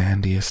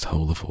 sandiest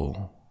hole of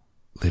all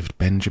lived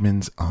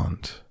Benjamin's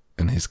aunt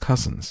and his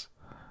cousins,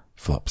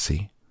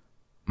 Flopsy,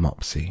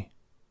 Mopsy,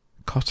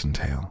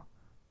 Cottontail,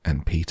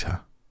 and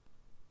Peter.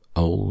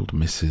 Old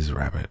Mrs.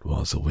 Rabbit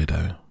was a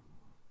widow.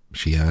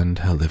 She earned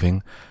her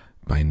living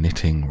by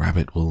knitting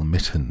rabbit wool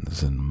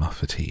mittens and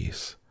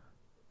muffetees.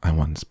 I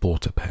once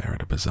bought a pair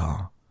at a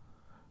bazaar.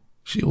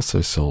 She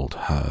also sold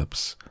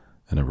herbs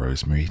and a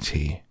rosemary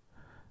tea,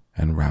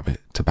 and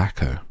rabbit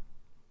tobacco,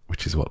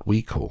 which is what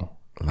we call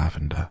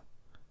lavender.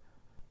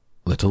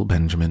 Little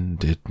Benjamin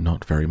did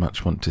not very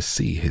much want to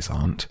see his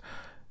aunt.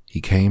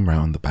 He came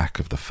round the back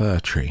of the fir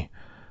tree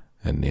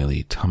and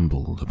nearly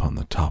tumbled upon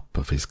the top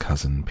of his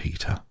cousin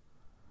Peter.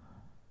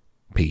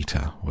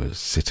 Peter was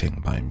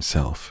sitting by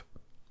himself.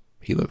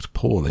 He looked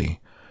poorly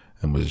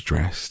and was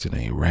dressed in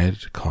a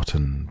red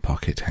cotton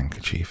pocket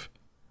handkerchief.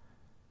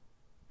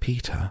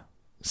 "Peter,"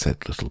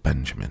 said little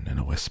Benjamin in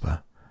a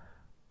whisper,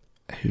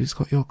 "who's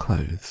got your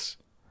clothes?"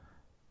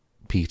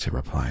 Peter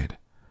replied,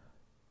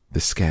 "The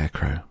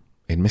scarecrow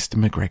in Mr.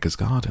 McGregor's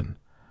garden,"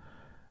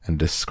 and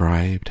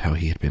described how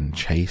he had been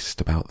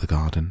chased about the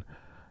garden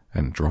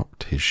and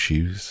dropped his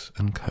shoes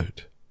and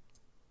coat.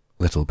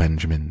 Little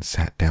Benjamin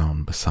sat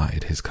down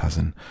beside his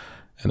cousin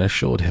and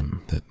assured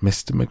him that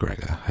Mr.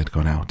 McGregor had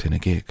gone out in a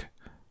gig,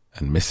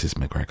 and Mrs.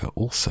 McGregor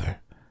also,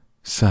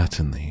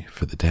 certainly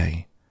for the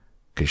day,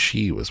 because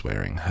she was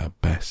wearing her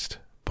best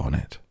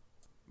bonnet.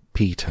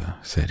 Peter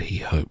said he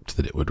hoped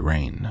that it would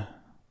rain.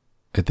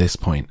 At this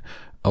point,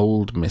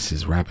 old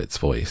Mrs. Rabbit's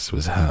voice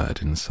was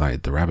heard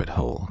inside the rabbit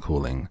hole,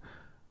 calling,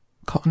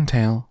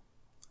 "Cottontail,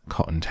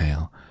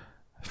 Cottontail,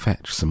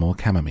 fetch some more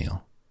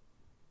chamomile."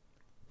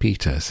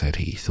 Peter said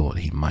he thought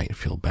he might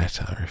feel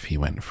better if he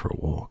went for a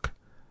walk.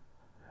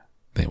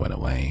 They went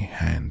away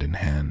hand in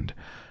hand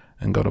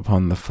and got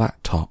upon the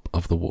flat top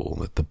of the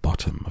wall at the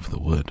bottom of the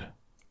wood.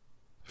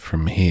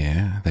 From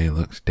here they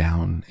looked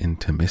down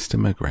into Mr.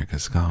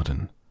 McGregor's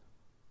garden.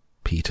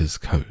 Peter's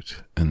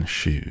coat and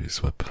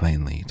shoes were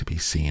plainly to be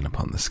seen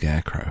upon the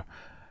scarecrow,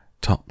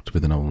 topped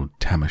with an old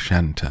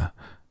tam-o'-shanter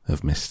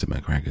of Mr.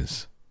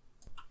 McGregor's.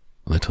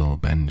 Little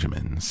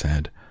Benjamin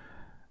said,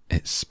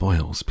 "It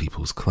spoils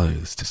people's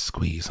clothes to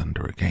squeeze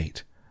under a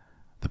gate.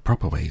 The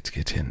proper way to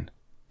get in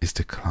is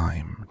to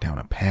climb down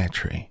a pear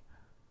tree."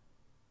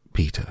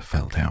 Peter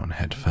fell down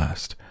head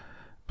first,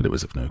 but it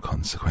was of no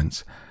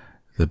consequence.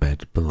 The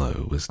bed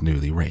below was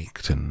newly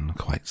raked and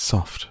quite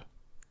soft.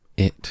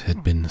 It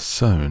had been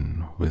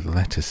sown with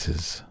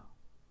lettuces.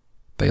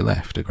 They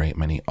left a great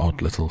many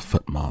odd little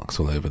footmarks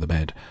all over the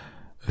bed,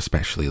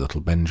 especially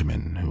little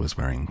Benjamin, who was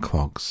wearing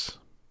clogs.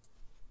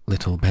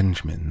 Little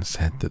Benjamin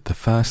said that the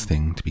first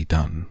thing to be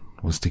done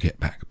was to get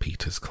back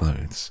Peter's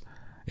clothes,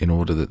 in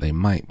order that they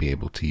might be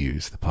able to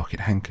use the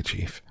pocket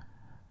handkerchief.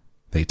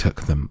 They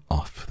took them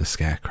off the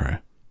scarecrow.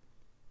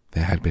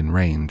 There had been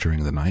rain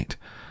during the night.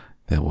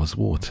 There was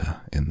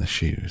water in the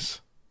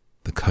shoes.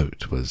 The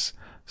coat was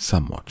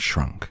somewhat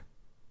shrunk.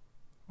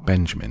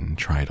 Benjamin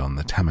tried on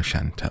the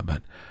tam-o'-shanter,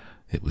 but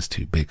it was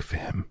too big for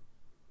him.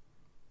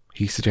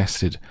 He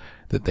suggested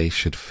that they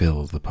should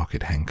fill the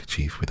pocket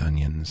handkerchief with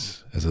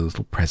onions as a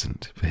little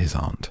present for his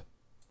aunt.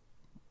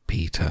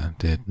 Peter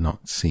did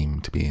not seem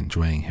to be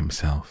enjoying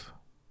himself.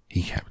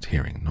 He kept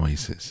hearing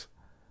noises.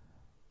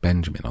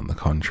 Benjamin, on the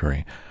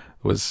contrary,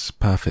 was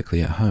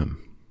perfectly at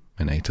home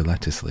and ate a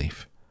lettuce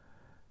leaf.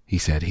 He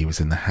said he was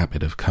in the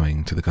habit of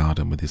coming to the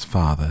garden with his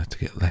father to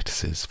get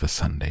lettuces for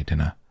Sunday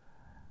dinner.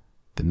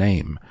 The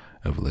name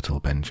of little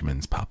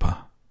Benjamin's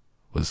papa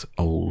was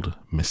Old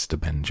Mr.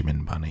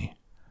 Benjamin Bunny.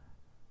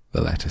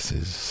 The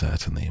lettuces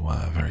certainly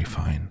were very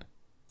fine.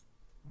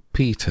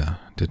 Peter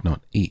did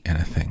not eat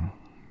anything.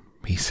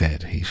 He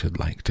said he should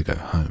like to go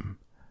home.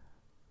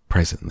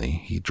 Presently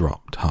he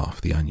dropped half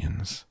the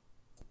onions.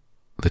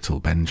 Little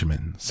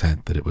Benjamin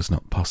said that it was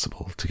not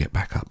possible to get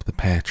back up the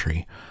pear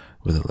tree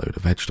with a load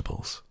of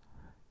vegetables.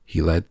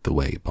 He led the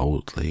way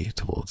boldly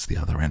towards the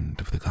other end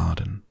of the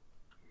garden.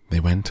 They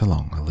went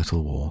along a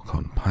little walk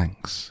on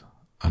planks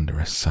under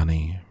a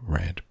sunny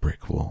red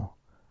brick wall.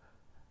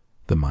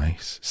 The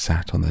mice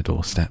sat on their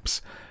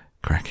doorsteps,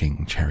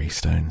 cracking cherry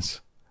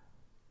stones.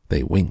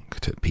 They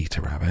winked at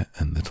Peter Rabbit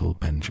and little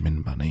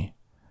Benjamin Bunny.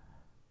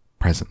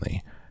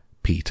 Presently,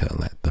 Peter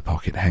let the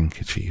pocket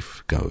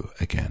handkerchief go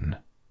again.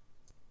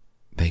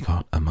 They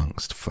got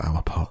amongst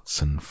flower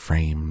pots and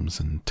frames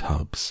and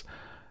tubs.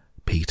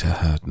 Peter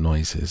heard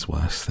noises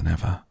worse than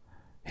ever.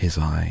 His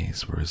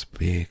eyes were as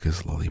big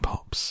as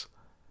lollipops.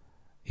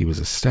 He was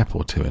a step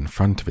or two in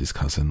front of his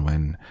cousin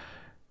when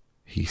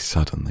he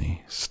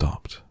suddenly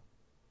stopped.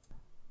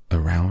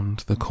 Around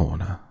the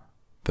corner,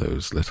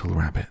 those little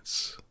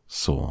rabbits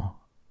saw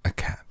a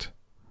cat.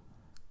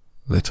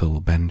 Little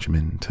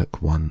Benjamin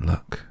took one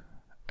look,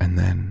 and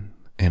then,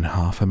 in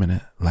half a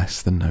minute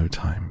less than no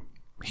time,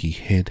 he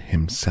hid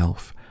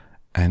himself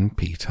and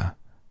Peter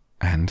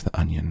and the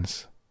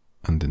onions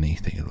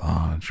underneath a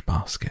large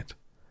basket.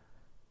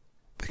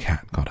 The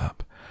cat got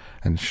up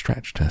and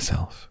stretched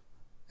herself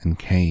and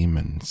came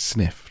and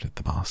sniffed at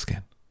the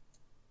basket.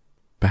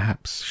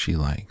 Perhaps she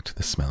liked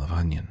the smell of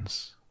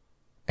onions.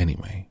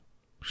 Anyway,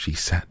 she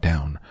sat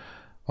down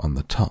on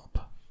the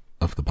top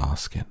of the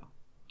basket.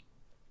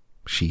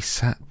 She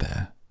sat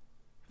there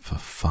for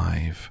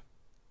 5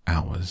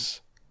 hours.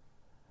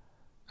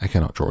 I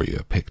cannot draw you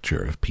a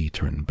picture of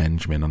Peter and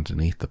Benjamin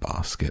underneath the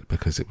basket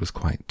because it was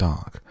quite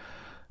dark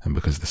and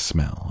because the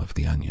smell of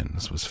the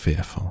onions was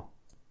fearful.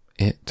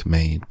 It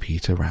made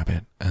Peter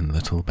Rabbit and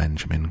little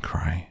Benjamin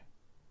cry.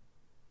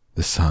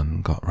 The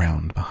sun got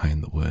round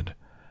behind the wood.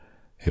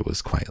 It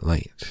was quite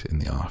late in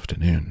the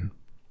afternoon,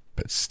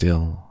 but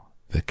still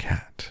the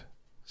cat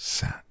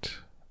sat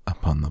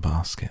upon the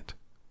basket.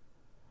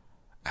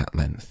 At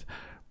length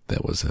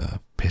there was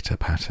a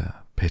pitter-patter,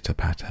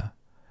 pitter-patter.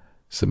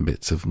 Some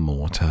bits of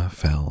mortar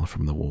fell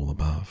from the wall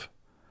above.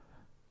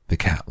 The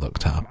cat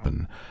looked up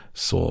and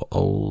saw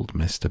old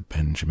Mr.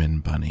 Benjamin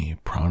Bunny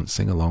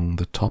prancing along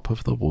the top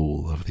of the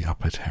wall of the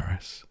upper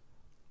terrace.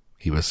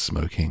 He was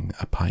smoking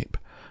a pipe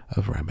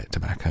of rabbit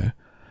tobacco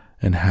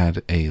and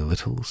had a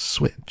little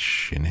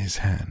switch in his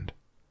hand.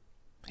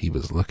 He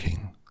was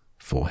looking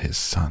for his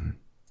son.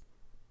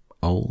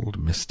 Old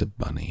Mr.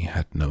 Bunny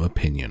had no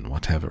opinion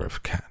whatever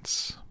of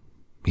cats.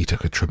 He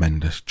took a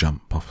tremendous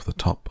jump off the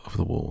top of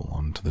the wall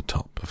onto the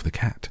top of the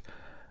cat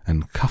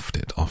and cuffed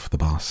it off the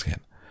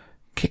basket,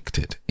 kicked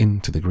it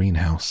into the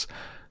greenhouse,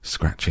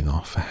 scratching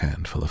off a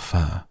handful of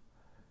fur.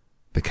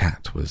 The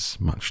cat was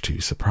much too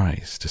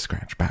surprised to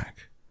scratch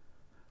back.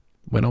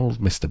 When old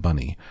Mr.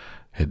 Bunny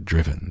had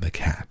driven the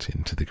cat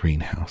into the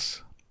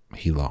greenhouse,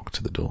 he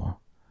locked the door.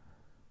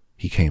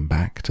 He came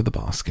back to the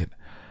basket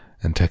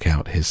and took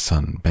out his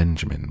son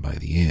Benjamin by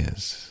the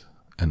ears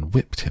and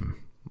whipped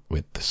him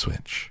with the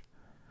switch.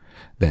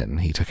 Then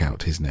he took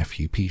out his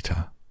nephew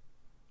Peter.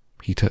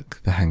 He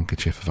took the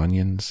handkerchief of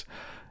onions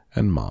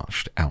and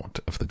marched out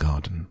of the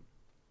garden.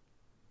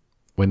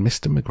 When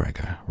Mr.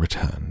 McGregor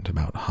returned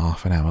about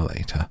half an hour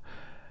later,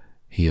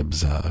 he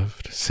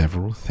observed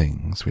several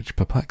things which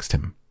perplexed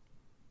him.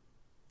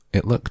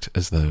 It looked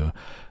as though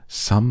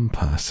some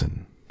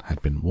person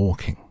had been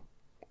walking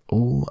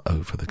all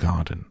over the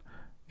garden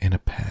in a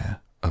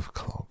pair of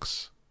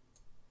clogs.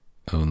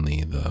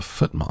 Only the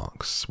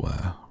footmarks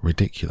were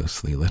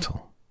ridiculously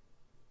little.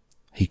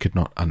 He could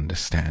not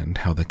understand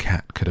how the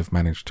cat could have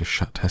managed to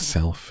shut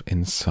herself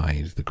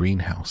inside the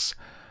greenhouse,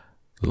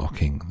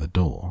 locking the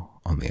door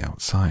on the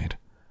outside.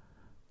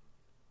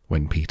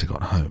 When Peter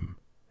got home,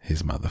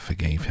 his mother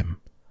forgave him.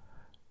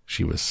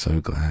 She was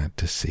so glad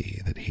to see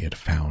that he had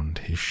found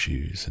his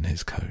shoes and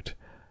his coat.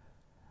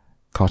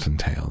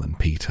 Cottontail and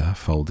Peter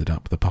folded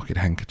up the pocket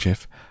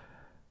handkerchief,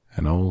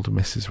 and old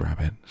Mrs.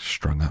 Rabbit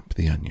strung up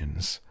the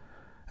onions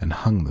and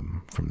hung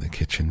them from the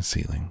kitchen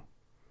ceiling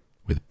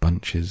with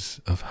bunches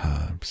of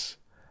herbs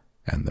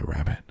and the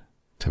rabbit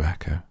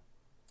tobacco.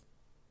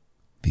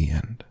 The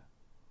end.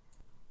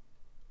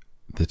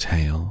 The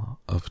Tale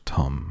of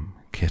Tom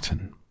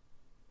Kitten.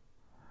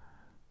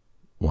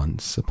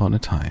 Once upon a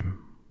time,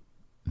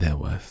 there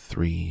were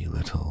 3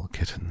 little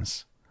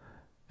kittens,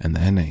 and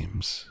their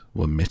names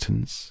were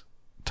Mittens,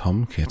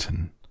 Tom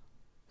Kitten,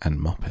 and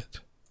Moppet.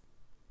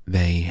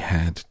 They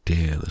had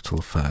dear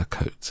little fur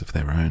coats of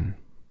their own,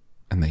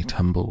 and they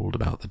tumbled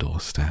about the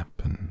doorstep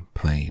and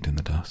played in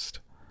the dust.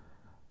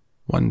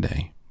 One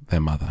day, their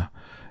mother,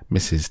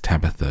 Mrs.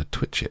 Tabitha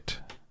Twitchit,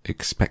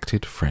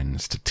 expected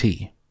friends to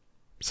tea,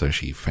 so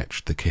she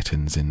fetched the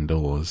kittens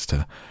indoors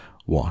to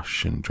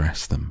wash and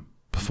dress them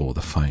before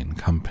the fine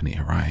company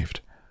arrived.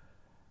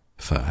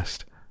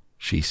 First,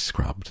 she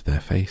scrubbed their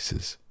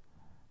faces.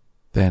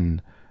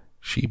 Then,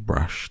 she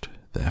brushed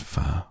their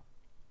fur.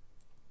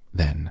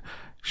 Then,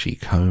 she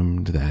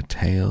combed their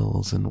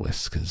tails and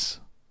whiskers.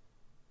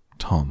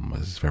 Tom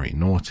was very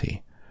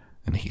naughty,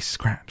 and he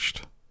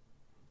scratched.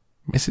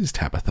 Mrs.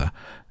 Tabitha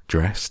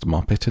dressed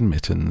Moppet and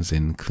Mittens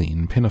in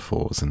clean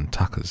pinafores and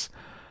tuckers,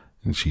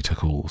 and she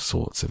took all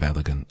sorts of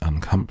elegant,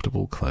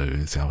 uncomfortable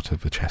clothes out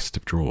of a chest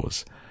of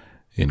drawers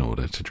in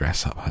order to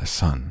dress up her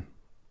son,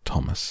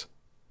 Thomas.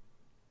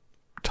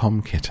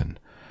 Tom Kitten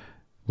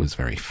was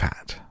very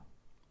fat.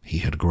 He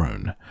had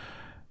grown.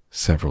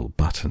 Several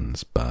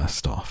buttons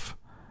burst off.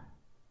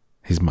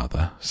 His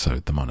mother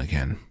sewed them on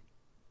again.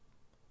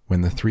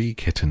 When the 3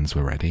 kittens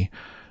were ready,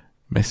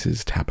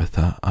 Mrs.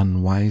 Tabitha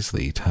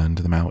unwisely turned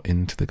them out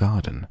into the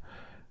garden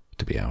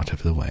to be out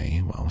of the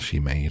way while she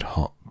made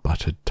hot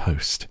buttered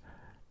toast.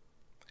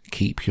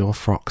 "Keep your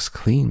frocks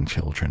clean,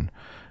 children.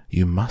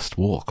 You must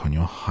walk on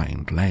your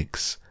hind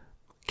legs.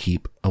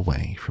 Keep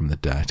away from the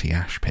dirty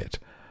ash pit,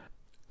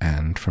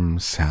 and from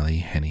Sally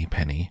Henny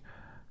Penny,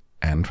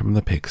 and from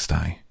the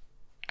pigsty,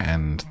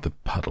 and the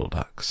puddle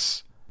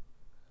ducks."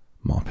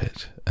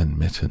 Moppet and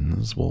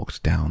Mittens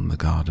walked down the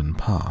garden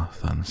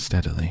path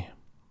unsteadily.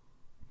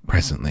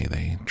 Presently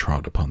they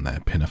trod upon their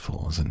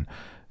pinafores and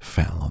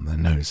fell on their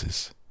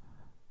noses.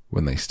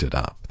 When they stood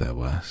up, there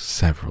were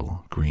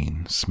several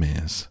green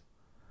smears.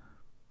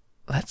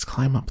 "Let's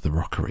climb up the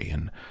rockery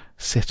and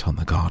sit on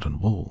the garden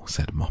wall,"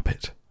 said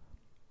Moppet.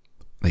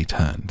 They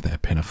turned their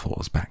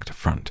pinafores back to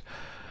front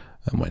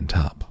and went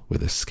up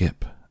with a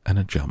skip and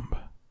a jump.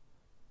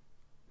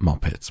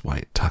 Moppet's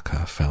white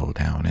tucker fell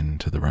down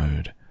into the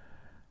road.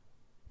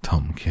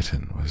 Tom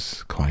Kitten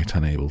was quite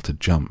unable to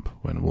jump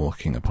when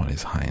walking upon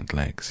his hind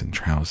legs in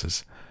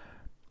trousers.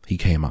 He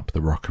came up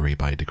the rockery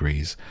by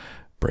degrees,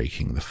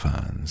 breaking the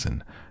ferns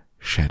and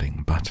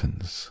shedding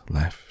buttons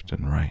left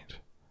and right.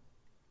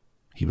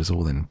 He was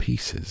all in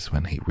pieces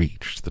when he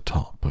reached the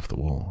top of the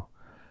wall.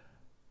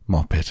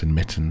 Moppet and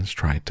Mittens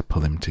tried to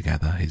pull him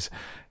together. His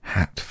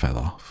hat fell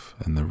off,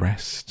 and the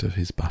rest of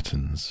his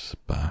buttons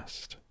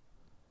burst.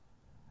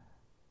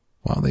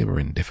 While they were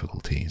in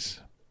difficulties,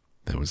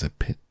 there was a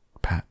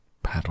pit-pat,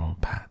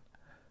 paddle-pat,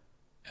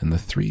 and the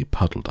 3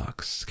 puddle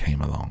ducks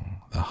came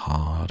along the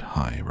hard,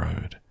 high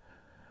road,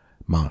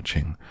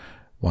 marching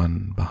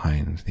one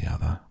behind the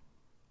other,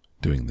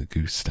 doing the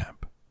goose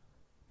step,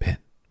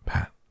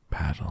 pit-pat,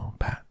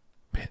 paddle-pat,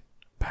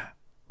 pit-pat,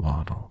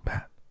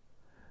 waddle-pat.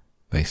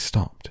 They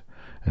stopped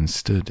and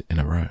stood in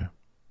a row.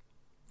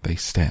 They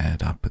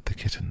stared up at the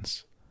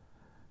kittens.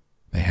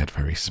 They had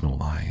very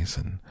small eyes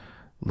and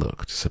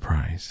looked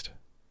surprised.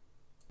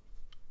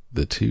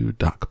 The 2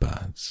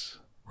 duck-birds,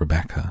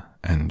 Rebecca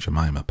and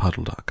Jemima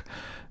Puddle Duck,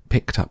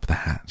 picked up the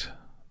hat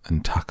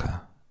and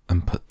tucker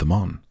and put them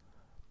on.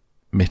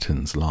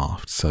 Mittens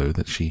laughed so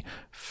that she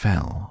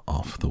fell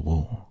off the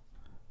wall.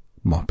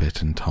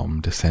 Moppet and Tom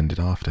descended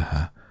after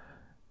her.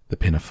 The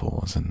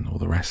pinafores and all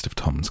the rest of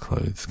Tom's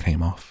clothes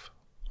came off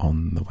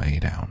on the way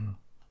down.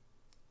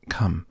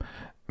 "Come,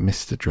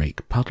 Mr.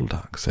 Drake Puddle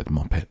Duck," said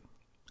Moppet.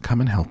 "Come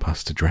and help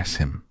us to dress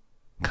him.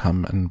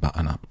 Come and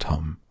button up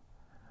Tom."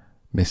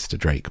 Mr.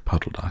 Drake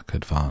Puddle Duck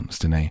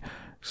advanced in a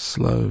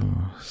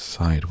slow,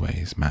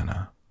 sideways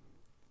manner,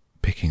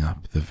 picking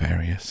up the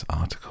various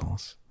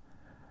articles,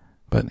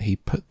 but he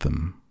put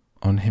them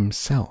on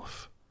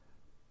himself.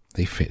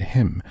 They fit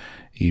him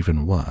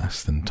even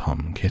worse than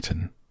Tom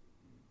Kitten.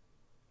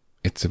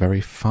 "It's a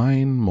very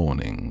fine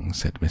morning,"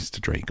 said Mr.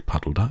 Drake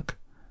Puddle Duck.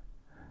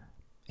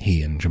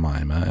 He and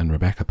Jemima and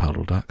Rebecca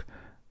Puddle Duck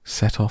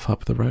set off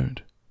up the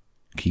road.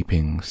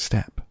 keeping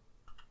step.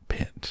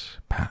 Pit,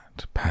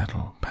 pat,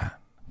 paddle, pat,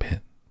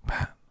 pit,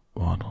 pat,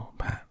 waddle,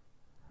 pat.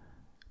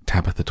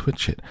 Tabitha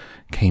Twitchit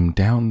came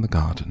down the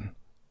garden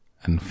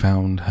and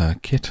found her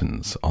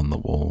kittens on the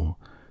wall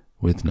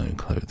with no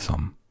clothes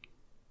on.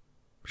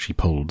 She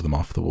pulled them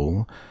off the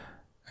wall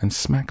and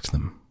smacked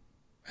them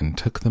and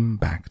took them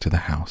back to the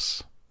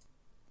house.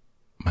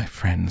 My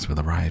friends will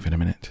arrive in a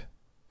minute,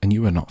 and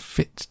you are not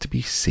fit to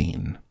be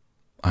seen.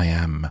 I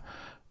am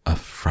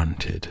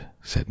affronted,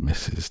 said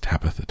Mrs.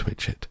 Tabitha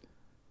Twitchit.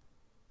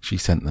 She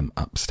sent them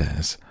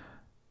upstairs,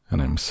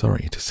 and I'm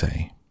sorry to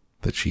say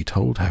that she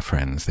told her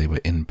friends they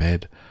were in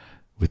bed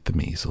with the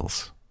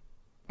measles,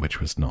 which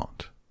was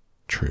not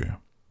true.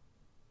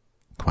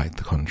 Quite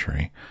the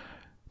contrary,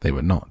 they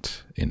were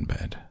not in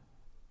bed,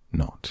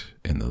 not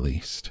in the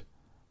least.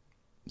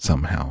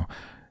 Somehow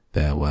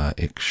there were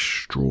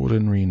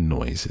extraordinary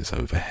noises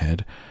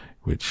overhead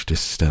which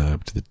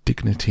disturbed the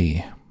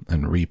dignity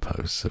and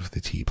repose of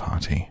the tea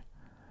party.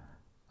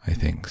 I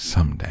think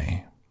some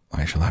day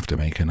I shall have to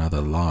make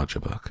another larger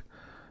book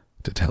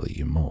to tell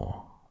you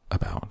more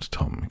about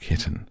Tom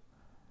Kitten.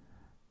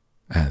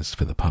 As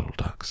for the puddle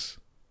ducks,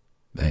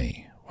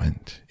 they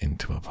went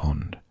into a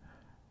pond.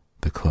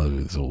 The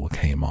clothes all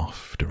came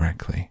off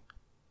directly,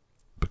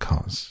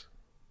 because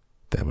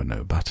there were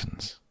no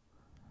buttons.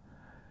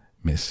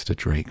 Mr.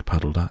 Drake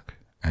Puddle Duck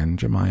and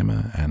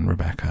Jemima and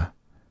Rebecca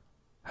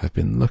have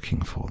been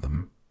looking for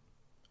them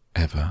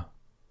ever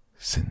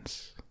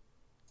since.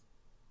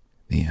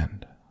 The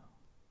end.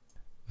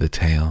 The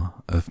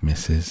Tale of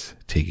Mrs.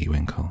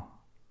 Tiggywinkle.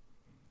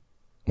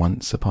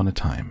 Once upon a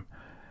time,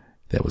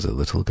 there was a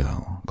little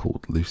girl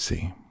called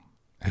Lucy,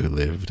 who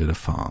lived at a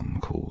farm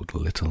called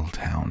Little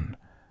Town.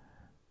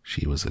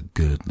 She was a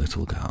good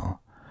little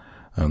girl,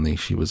 only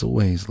she was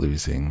always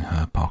losing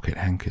her pocket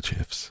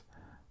handkerchiefs.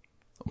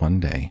 One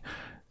day,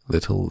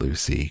 little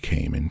Lucy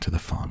came into the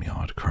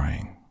farmyard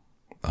crying.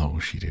 Oh,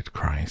 she did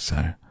cry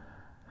so.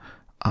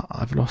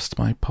 I've lost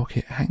my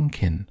pocket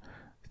hankin.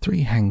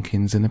 3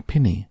 hankins and a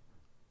pinny.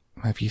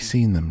 Have you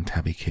seen them,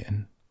 Tabby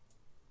Kitten?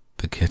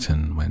 The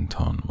kitten went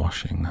on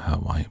washing her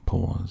white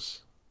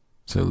paws.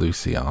 So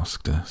Lucy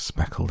asked a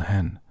speckled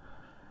hen,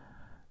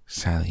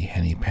 Sally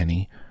Henny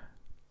Penny,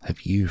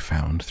 have you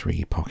found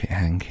 3 pocket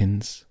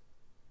hankins?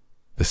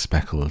 The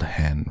speckled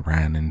hen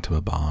ran into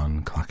a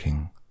barn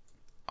clucking,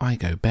 I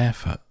go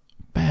barefoot,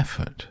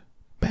 barefoot,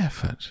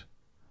 barefoot.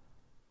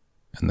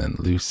 And then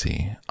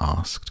Lucy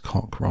asked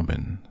Cock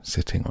Robin,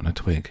 sitting on a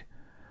twig.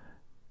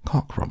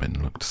 Cock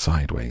Robin looked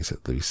sideways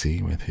at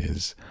Lucy with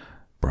his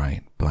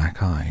bright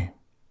black eye,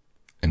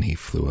 and he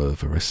flew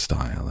over a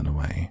stile and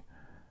away.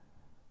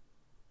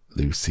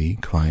 Lucy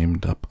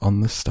climbed up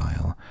on the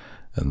stile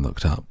and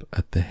looked up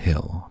at the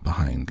hill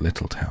behind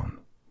Littletown,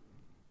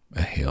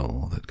 a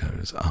hill that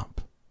goes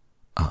up,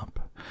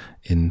 up,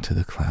 into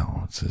the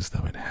clouds as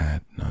though it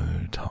had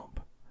no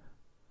top.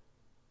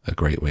 A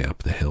great way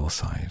up the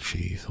hillside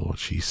she thought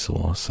she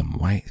saw some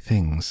white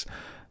things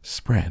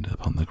spread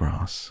upon the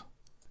grass.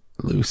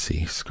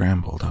 Lucy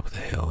scrambled up the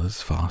hill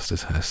as fast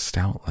as her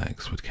stout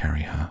legs would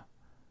carry her.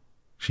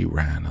 She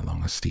ran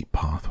along a steep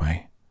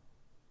pathway,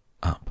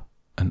 up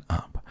and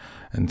up,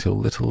 until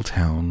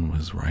Littletown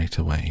was right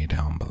away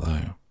down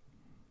below.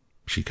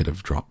 She could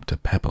have dropped a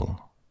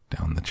pebble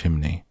down the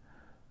chimney.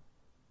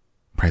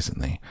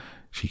 Presently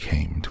she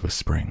came to a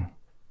spring,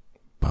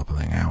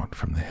 bubbling out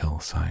from the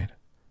hillside.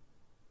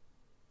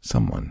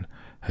 Someone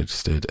had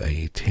stood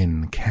a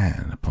tin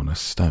can upon a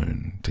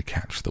stone to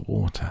catch the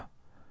water,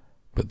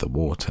 but the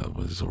water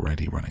was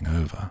already running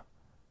over.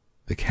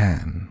 The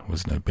can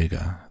was no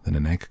bigger than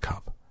an egg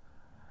cup.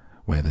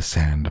 Where the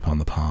sand upon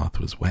the path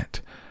was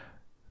wet,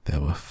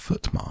 there were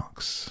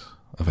footmarks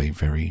of a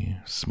very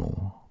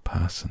small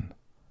person.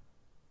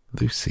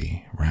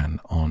 Lucy ran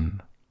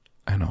on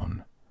and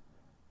on.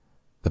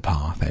 The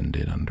path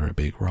ended under a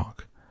big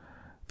rock.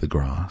 The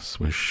grass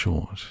was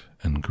short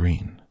and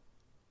green,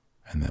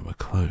 and there were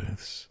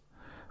clothes,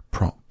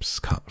 props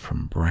cut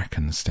from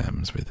bracken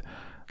stems with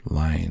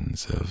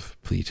lines of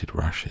pleated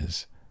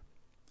rushes,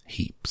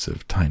 heaps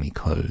of tiny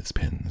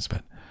clothespins,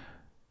 but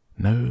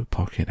no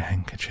pocket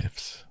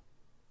handkerchiefs.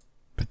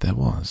 But there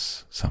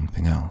was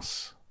something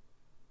else.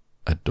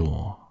 A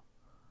door,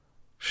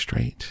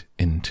 straight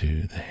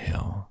into the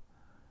hill.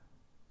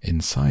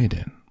 Inside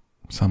it,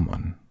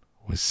 someone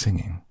was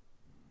singing.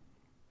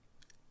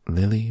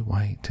 Lily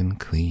white and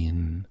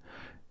clean,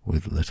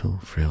 with little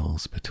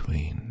frills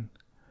between,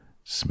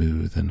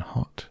 smooth and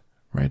hot,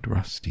 red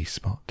rusty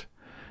spot,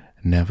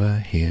 never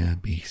here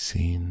be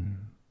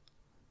seen.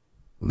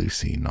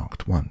 Lucy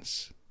knocked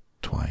once,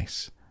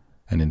 twice,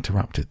 and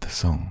interrupted the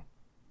song.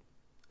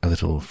 A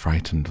little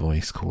frightened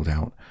voice called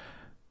out,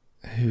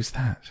 Who's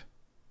that?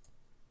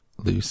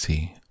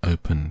 Lucy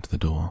opened the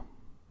door,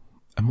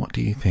 and what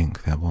do you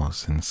think there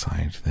was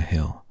inside the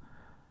hill?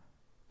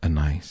 A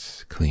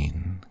nice,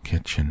 clean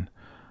kitchen,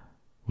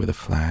 with a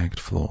flagged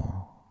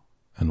floor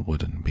and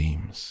wooden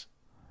beams,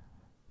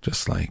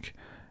 just like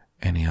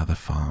any other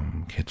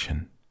farm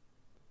kitchen.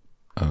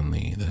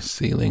 Only the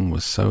ceiling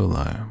was so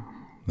low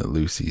that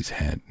Lucy's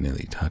head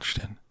nearly touched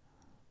it.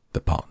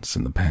 The pots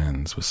and the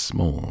pans were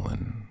small,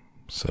 and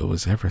so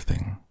was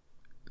everything.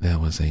 There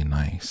was a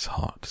nice,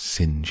 hot,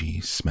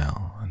 singy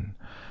smell, and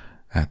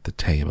at the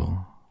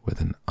table,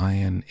 with an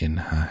iron in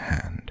her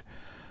hand,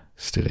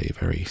 stood a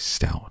very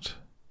stout,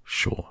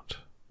 short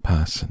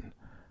person,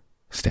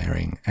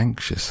 staring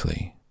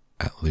anxiously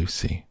at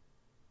Lucy.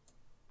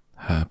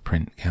 Her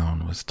print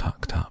gown was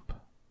tucked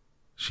up.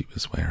 She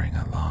was wearing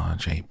a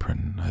large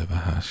apron over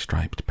her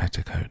striped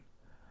petticoat.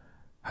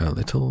 Her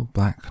little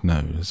black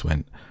nose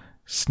went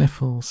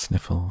sniffle,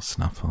 sniffle,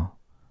 snuffle,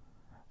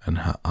 and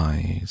her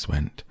eyes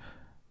went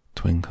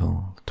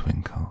twinkle,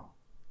 twinkle.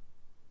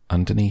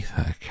 Underneath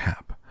her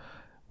cap,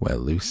 where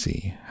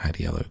Lucy had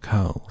yellow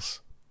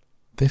curls,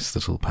 this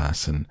little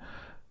person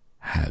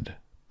had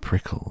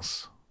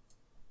prickles.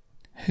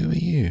 "Who are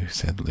you?"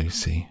 said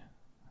Lucy.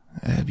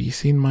 "Have you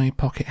seen my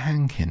pocket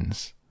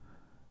hankins?"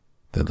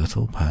 The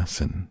little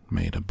person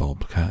made a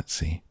bob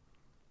curtsy.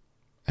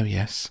 "Oh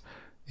yes,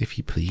 if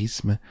you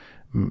please,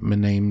 my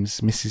name's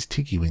Mrs.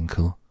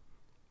 Tiggywinkle.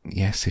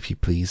 Yes, if you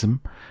please,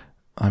 I'm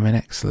an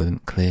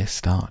excellent clear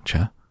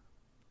starcher."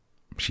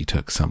 She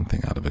took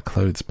something out of a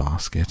clothes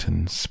basket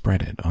and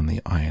spread it on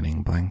the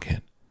ironing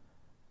blanket.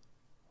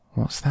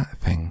 "What's that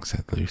thing?"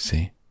 said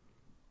Lucy.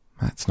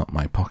 "That's not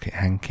my pocket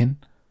hankin."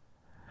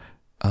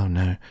 "Oh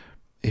no,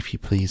 if you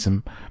please,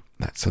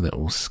 that's a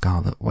little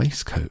scarlet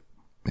waistcoat.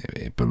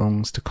 It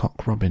belongs to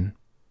Cock Robin."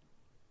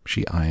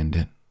 She ironed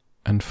it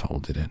and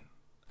folded it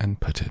and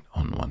put it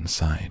on one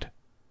side.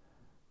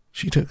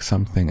 She took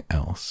something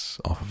else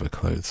off of a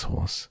clothes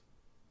horse.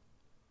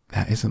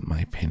 "That isn't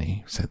my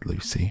pinny," said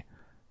Lucy.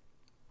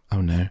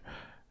 "Oh no,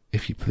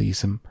 if you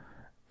please,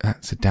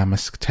 that's a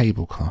damask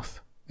tablecloth.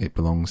 It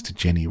belongs to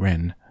Jenny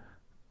Wren.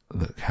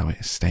 Look how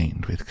it's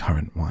stained with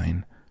currant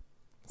wine.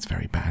 It's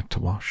very bad to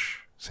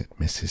wash," said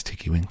Mrs.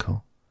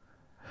 Tiggywinkle.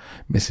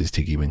 Mrs.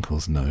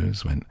 Tiggywinkle's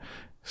nose went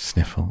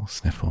sniffle,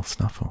 sniffle,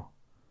 snuffle.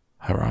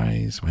 Her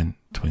eyes went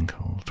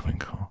twinkle,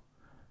 twinkle.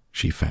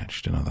 She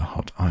fetched another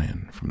hot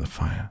iron from the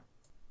fire.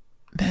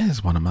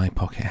 "There's one of my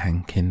pocket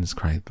hankins,"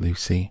 cried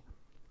Lucy,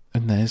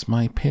 "and there's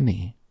my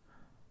pinny."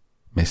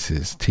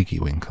 Mrs.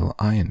 Tiggywinkle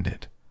ironed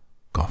it,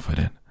 goffered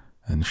it,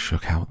 and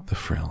shook out the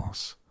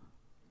frills.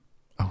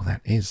 "Oh,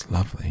 that is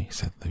lovely,"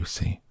 said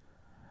Lucy.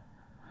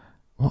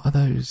 "What are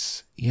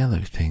those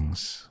yellow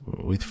things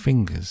with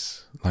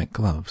fingers like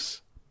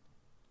gloves?"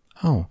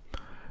 "Oh,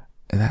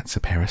 that's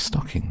a pair of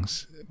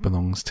stockings. It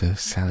belongs to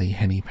Sally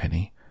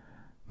Hennypenny.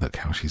 Look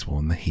how she's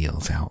worn the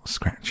heels out,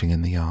 scratching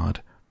in the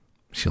yard.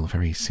 She'll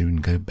very soon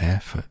go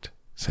barefoot,"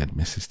 said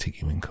Mrs.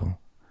 Tiggywinkle.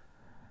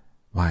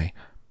 "Why,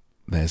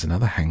 there's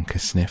another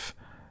hanker-sniff,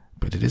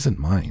 but it isn't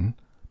mine.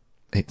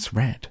 It's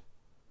red."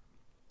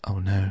 "Oh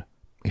no,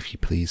 if you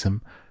please,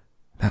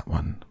 that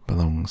one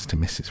belongs to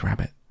Mrs.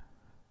 Rabbit.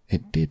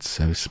 It did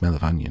so smell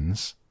of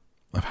onions.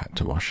 I've had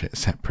to wash it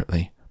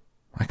separately.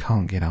 I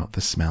can't get out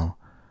the smell."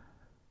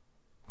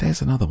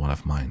 "There's another one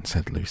of mine,"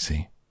 said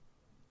Lucy.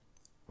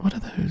 "What are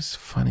those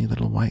funny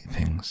little white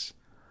things?"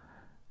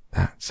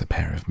 "That's a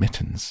pair of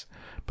mittens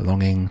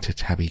belonging to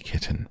Tabby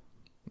Kitten.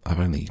 I've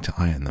only to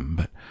iron them,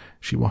 but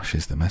she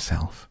washes them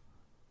herself."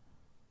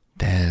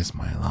 "There's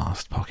my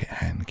last pocket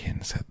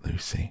handkin," said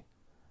Lucy.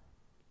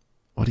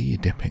 "What are you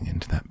dipping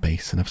into that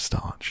basin of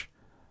starch?"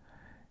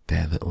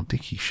 "They're little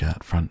dicky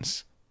shirt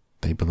fronts.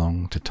 They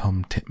belong to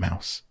Tom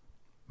Titmouse.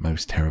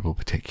 Most terrible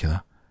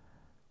particular.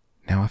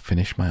 Now I've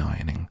finished my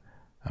ironing,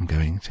 I'm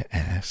going to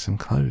air some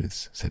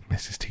clothes," said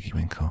Mrs.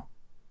 Tiggywinkle.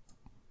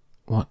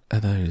 "What are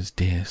those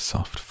dear,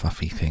 soft,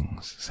 fluffy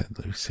things?" said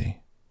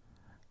Lucy.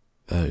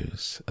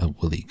 "Those are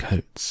woolly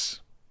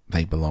coats.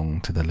 They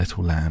belong to the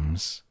little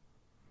lambs."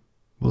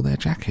 "Will their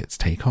jackets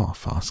take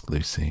off?" asked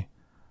Lucy.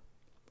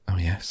 "Oh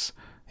yes,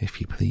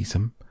 if you please,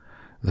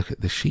 Look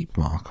at the sheep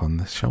mark on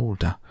the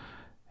shoulder.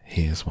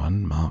 Here's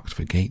one marked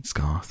for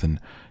Gatesgarth, and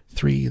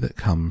 3 that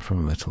come from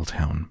a little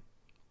town.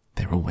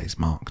 They're always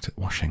marked at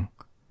washing."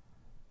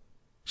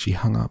 She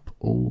hung up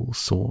all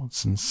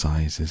sorts and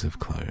sizes of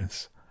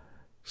clothes,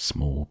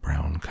 small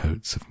brown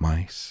coats of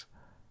mice,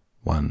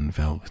 one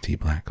velvety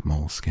black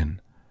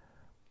moleskin,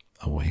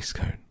 a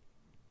waistcoat,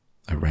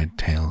 a red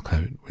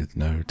tailcoat with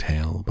no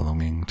tail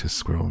belonging to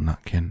Squirrel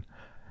Nutkin,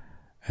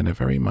 and a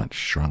very much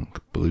shrunk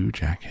blue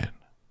jacket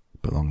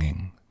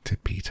belonging to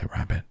Peter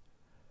Rabbit.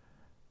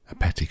 A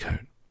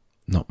petticoat,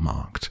 not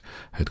marked,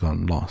 had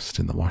gone lost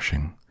in the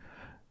washing,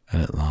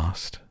 and at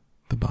last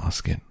the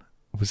basket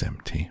was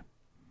empty.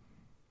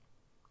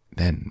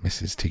 Then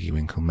Mrs.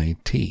 Tiggywinkle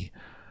made tea,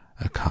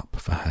 a cup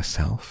for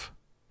herself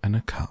and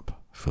a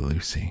cup for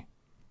Lucy.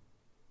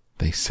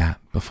 They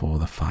sat before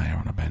the fire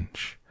on a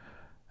bench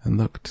and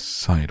looked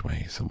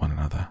sideways at one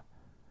another.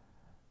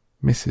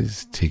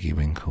 Mrs.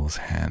 Tiggywinkle's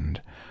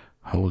hand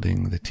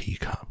holding the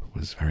teacup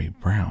was very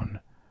brown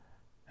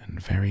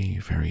and very,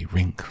 very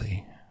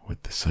wrinkly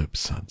with the soap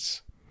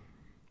suds.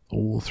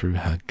 All through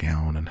her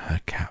gown and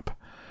her cap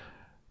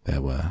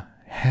there were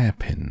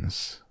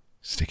hairpins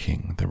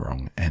sticking the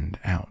wrong end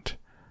out.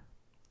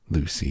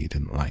 Lucy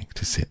didn't like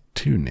to sit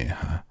too near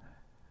her.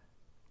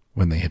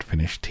 When they had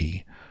finished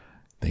tea,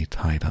 they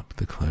tied up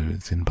the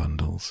clothes in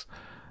bundles,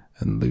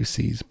 and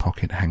Lucy's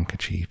pocket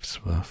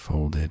handkerchiefs were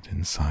folded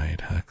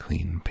inside her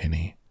clean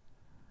pinny,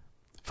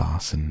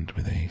 fastened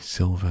with a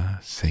silver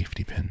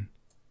safety pin.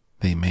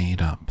 They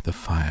made up the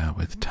fire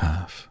with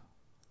turf,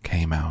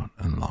 came out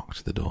and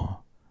locked the door,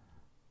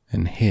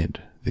 and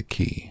hid the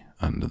key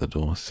under the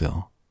door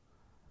sill.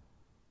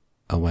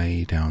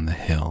 Away down the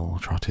hill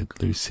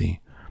trotted Lucy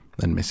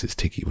and Mrs.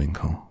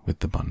 Tiggywinkle with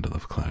the bundle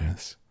of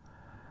clothes.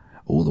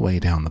 All the way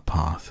down the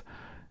path,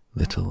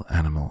 little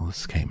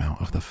animals came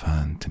out of the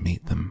fern to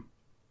meet them.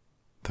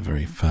 The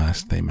very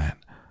first they met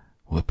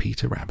were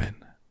Peter Rabbit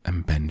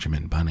and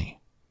Benjamin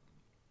Bunny.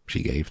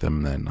 She gave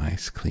them their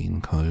nice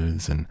clean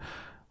clothes, and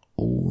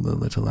all the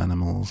little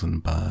animals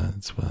and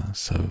birds were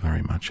so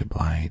very much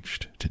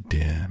obliged to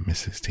dear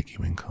Mrs.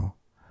 Tiggywinkle.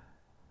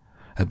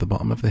 At the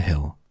bottom of the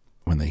hill,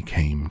 when they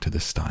came to the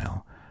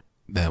stile,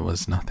 there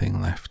was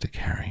nothing left to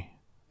carry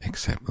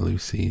except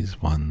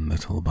Lucy's one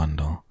little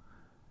bundle.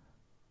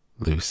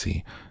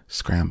 Lucy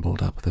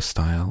scrambled up the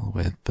stile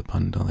with the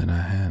bundle in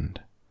her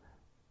hand.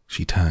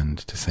 She turned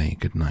to say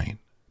good night,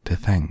 to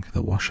thank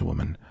the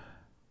washerwoman.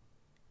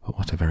 But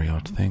what a very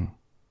odd thing.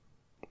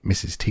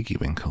 Mrs.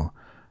 Tiggywinkle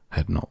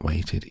had not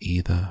waited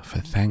either for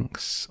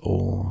thanks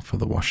or for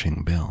the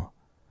washing bill.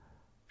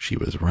 She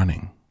was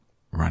running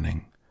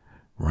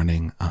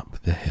up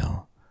the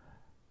hill.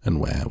 And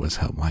where was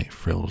her white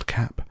frilled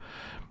cap?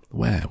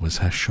 Where was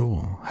her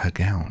shawl, her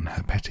gown,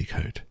 her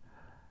petticoat?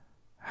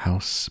 How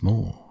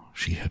small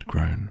she had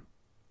grown,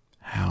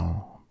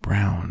 how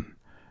brown,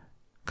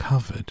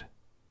 covered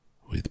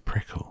with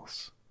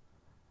prickles.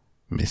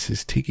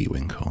 Mrs.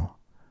 Tiggywinkle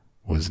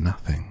was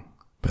nothing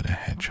but a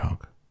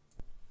hedgehog.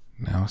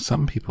 Now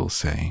some people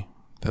say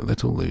that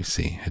little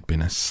Lucy had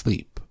been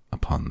asleep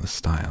upon the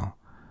stile,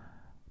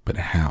 but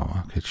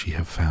how could she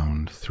have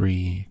found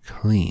 3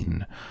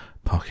 clean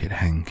pocket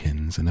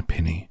handkins and a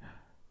pinny,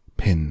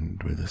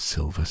 pinned with a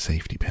silver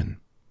safety pin?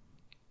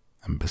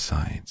 And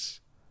besides,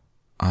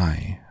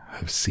 I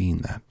have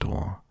seen that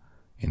door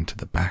into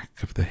the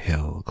back of the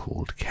hill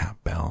called Cat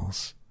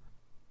Bells.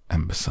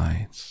 And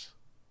besides,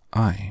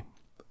 I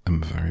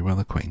am very well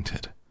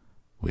acquainted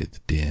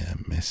with dear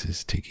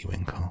Mrs.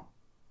 Tiggywinkle.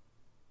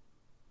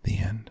 The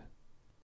end.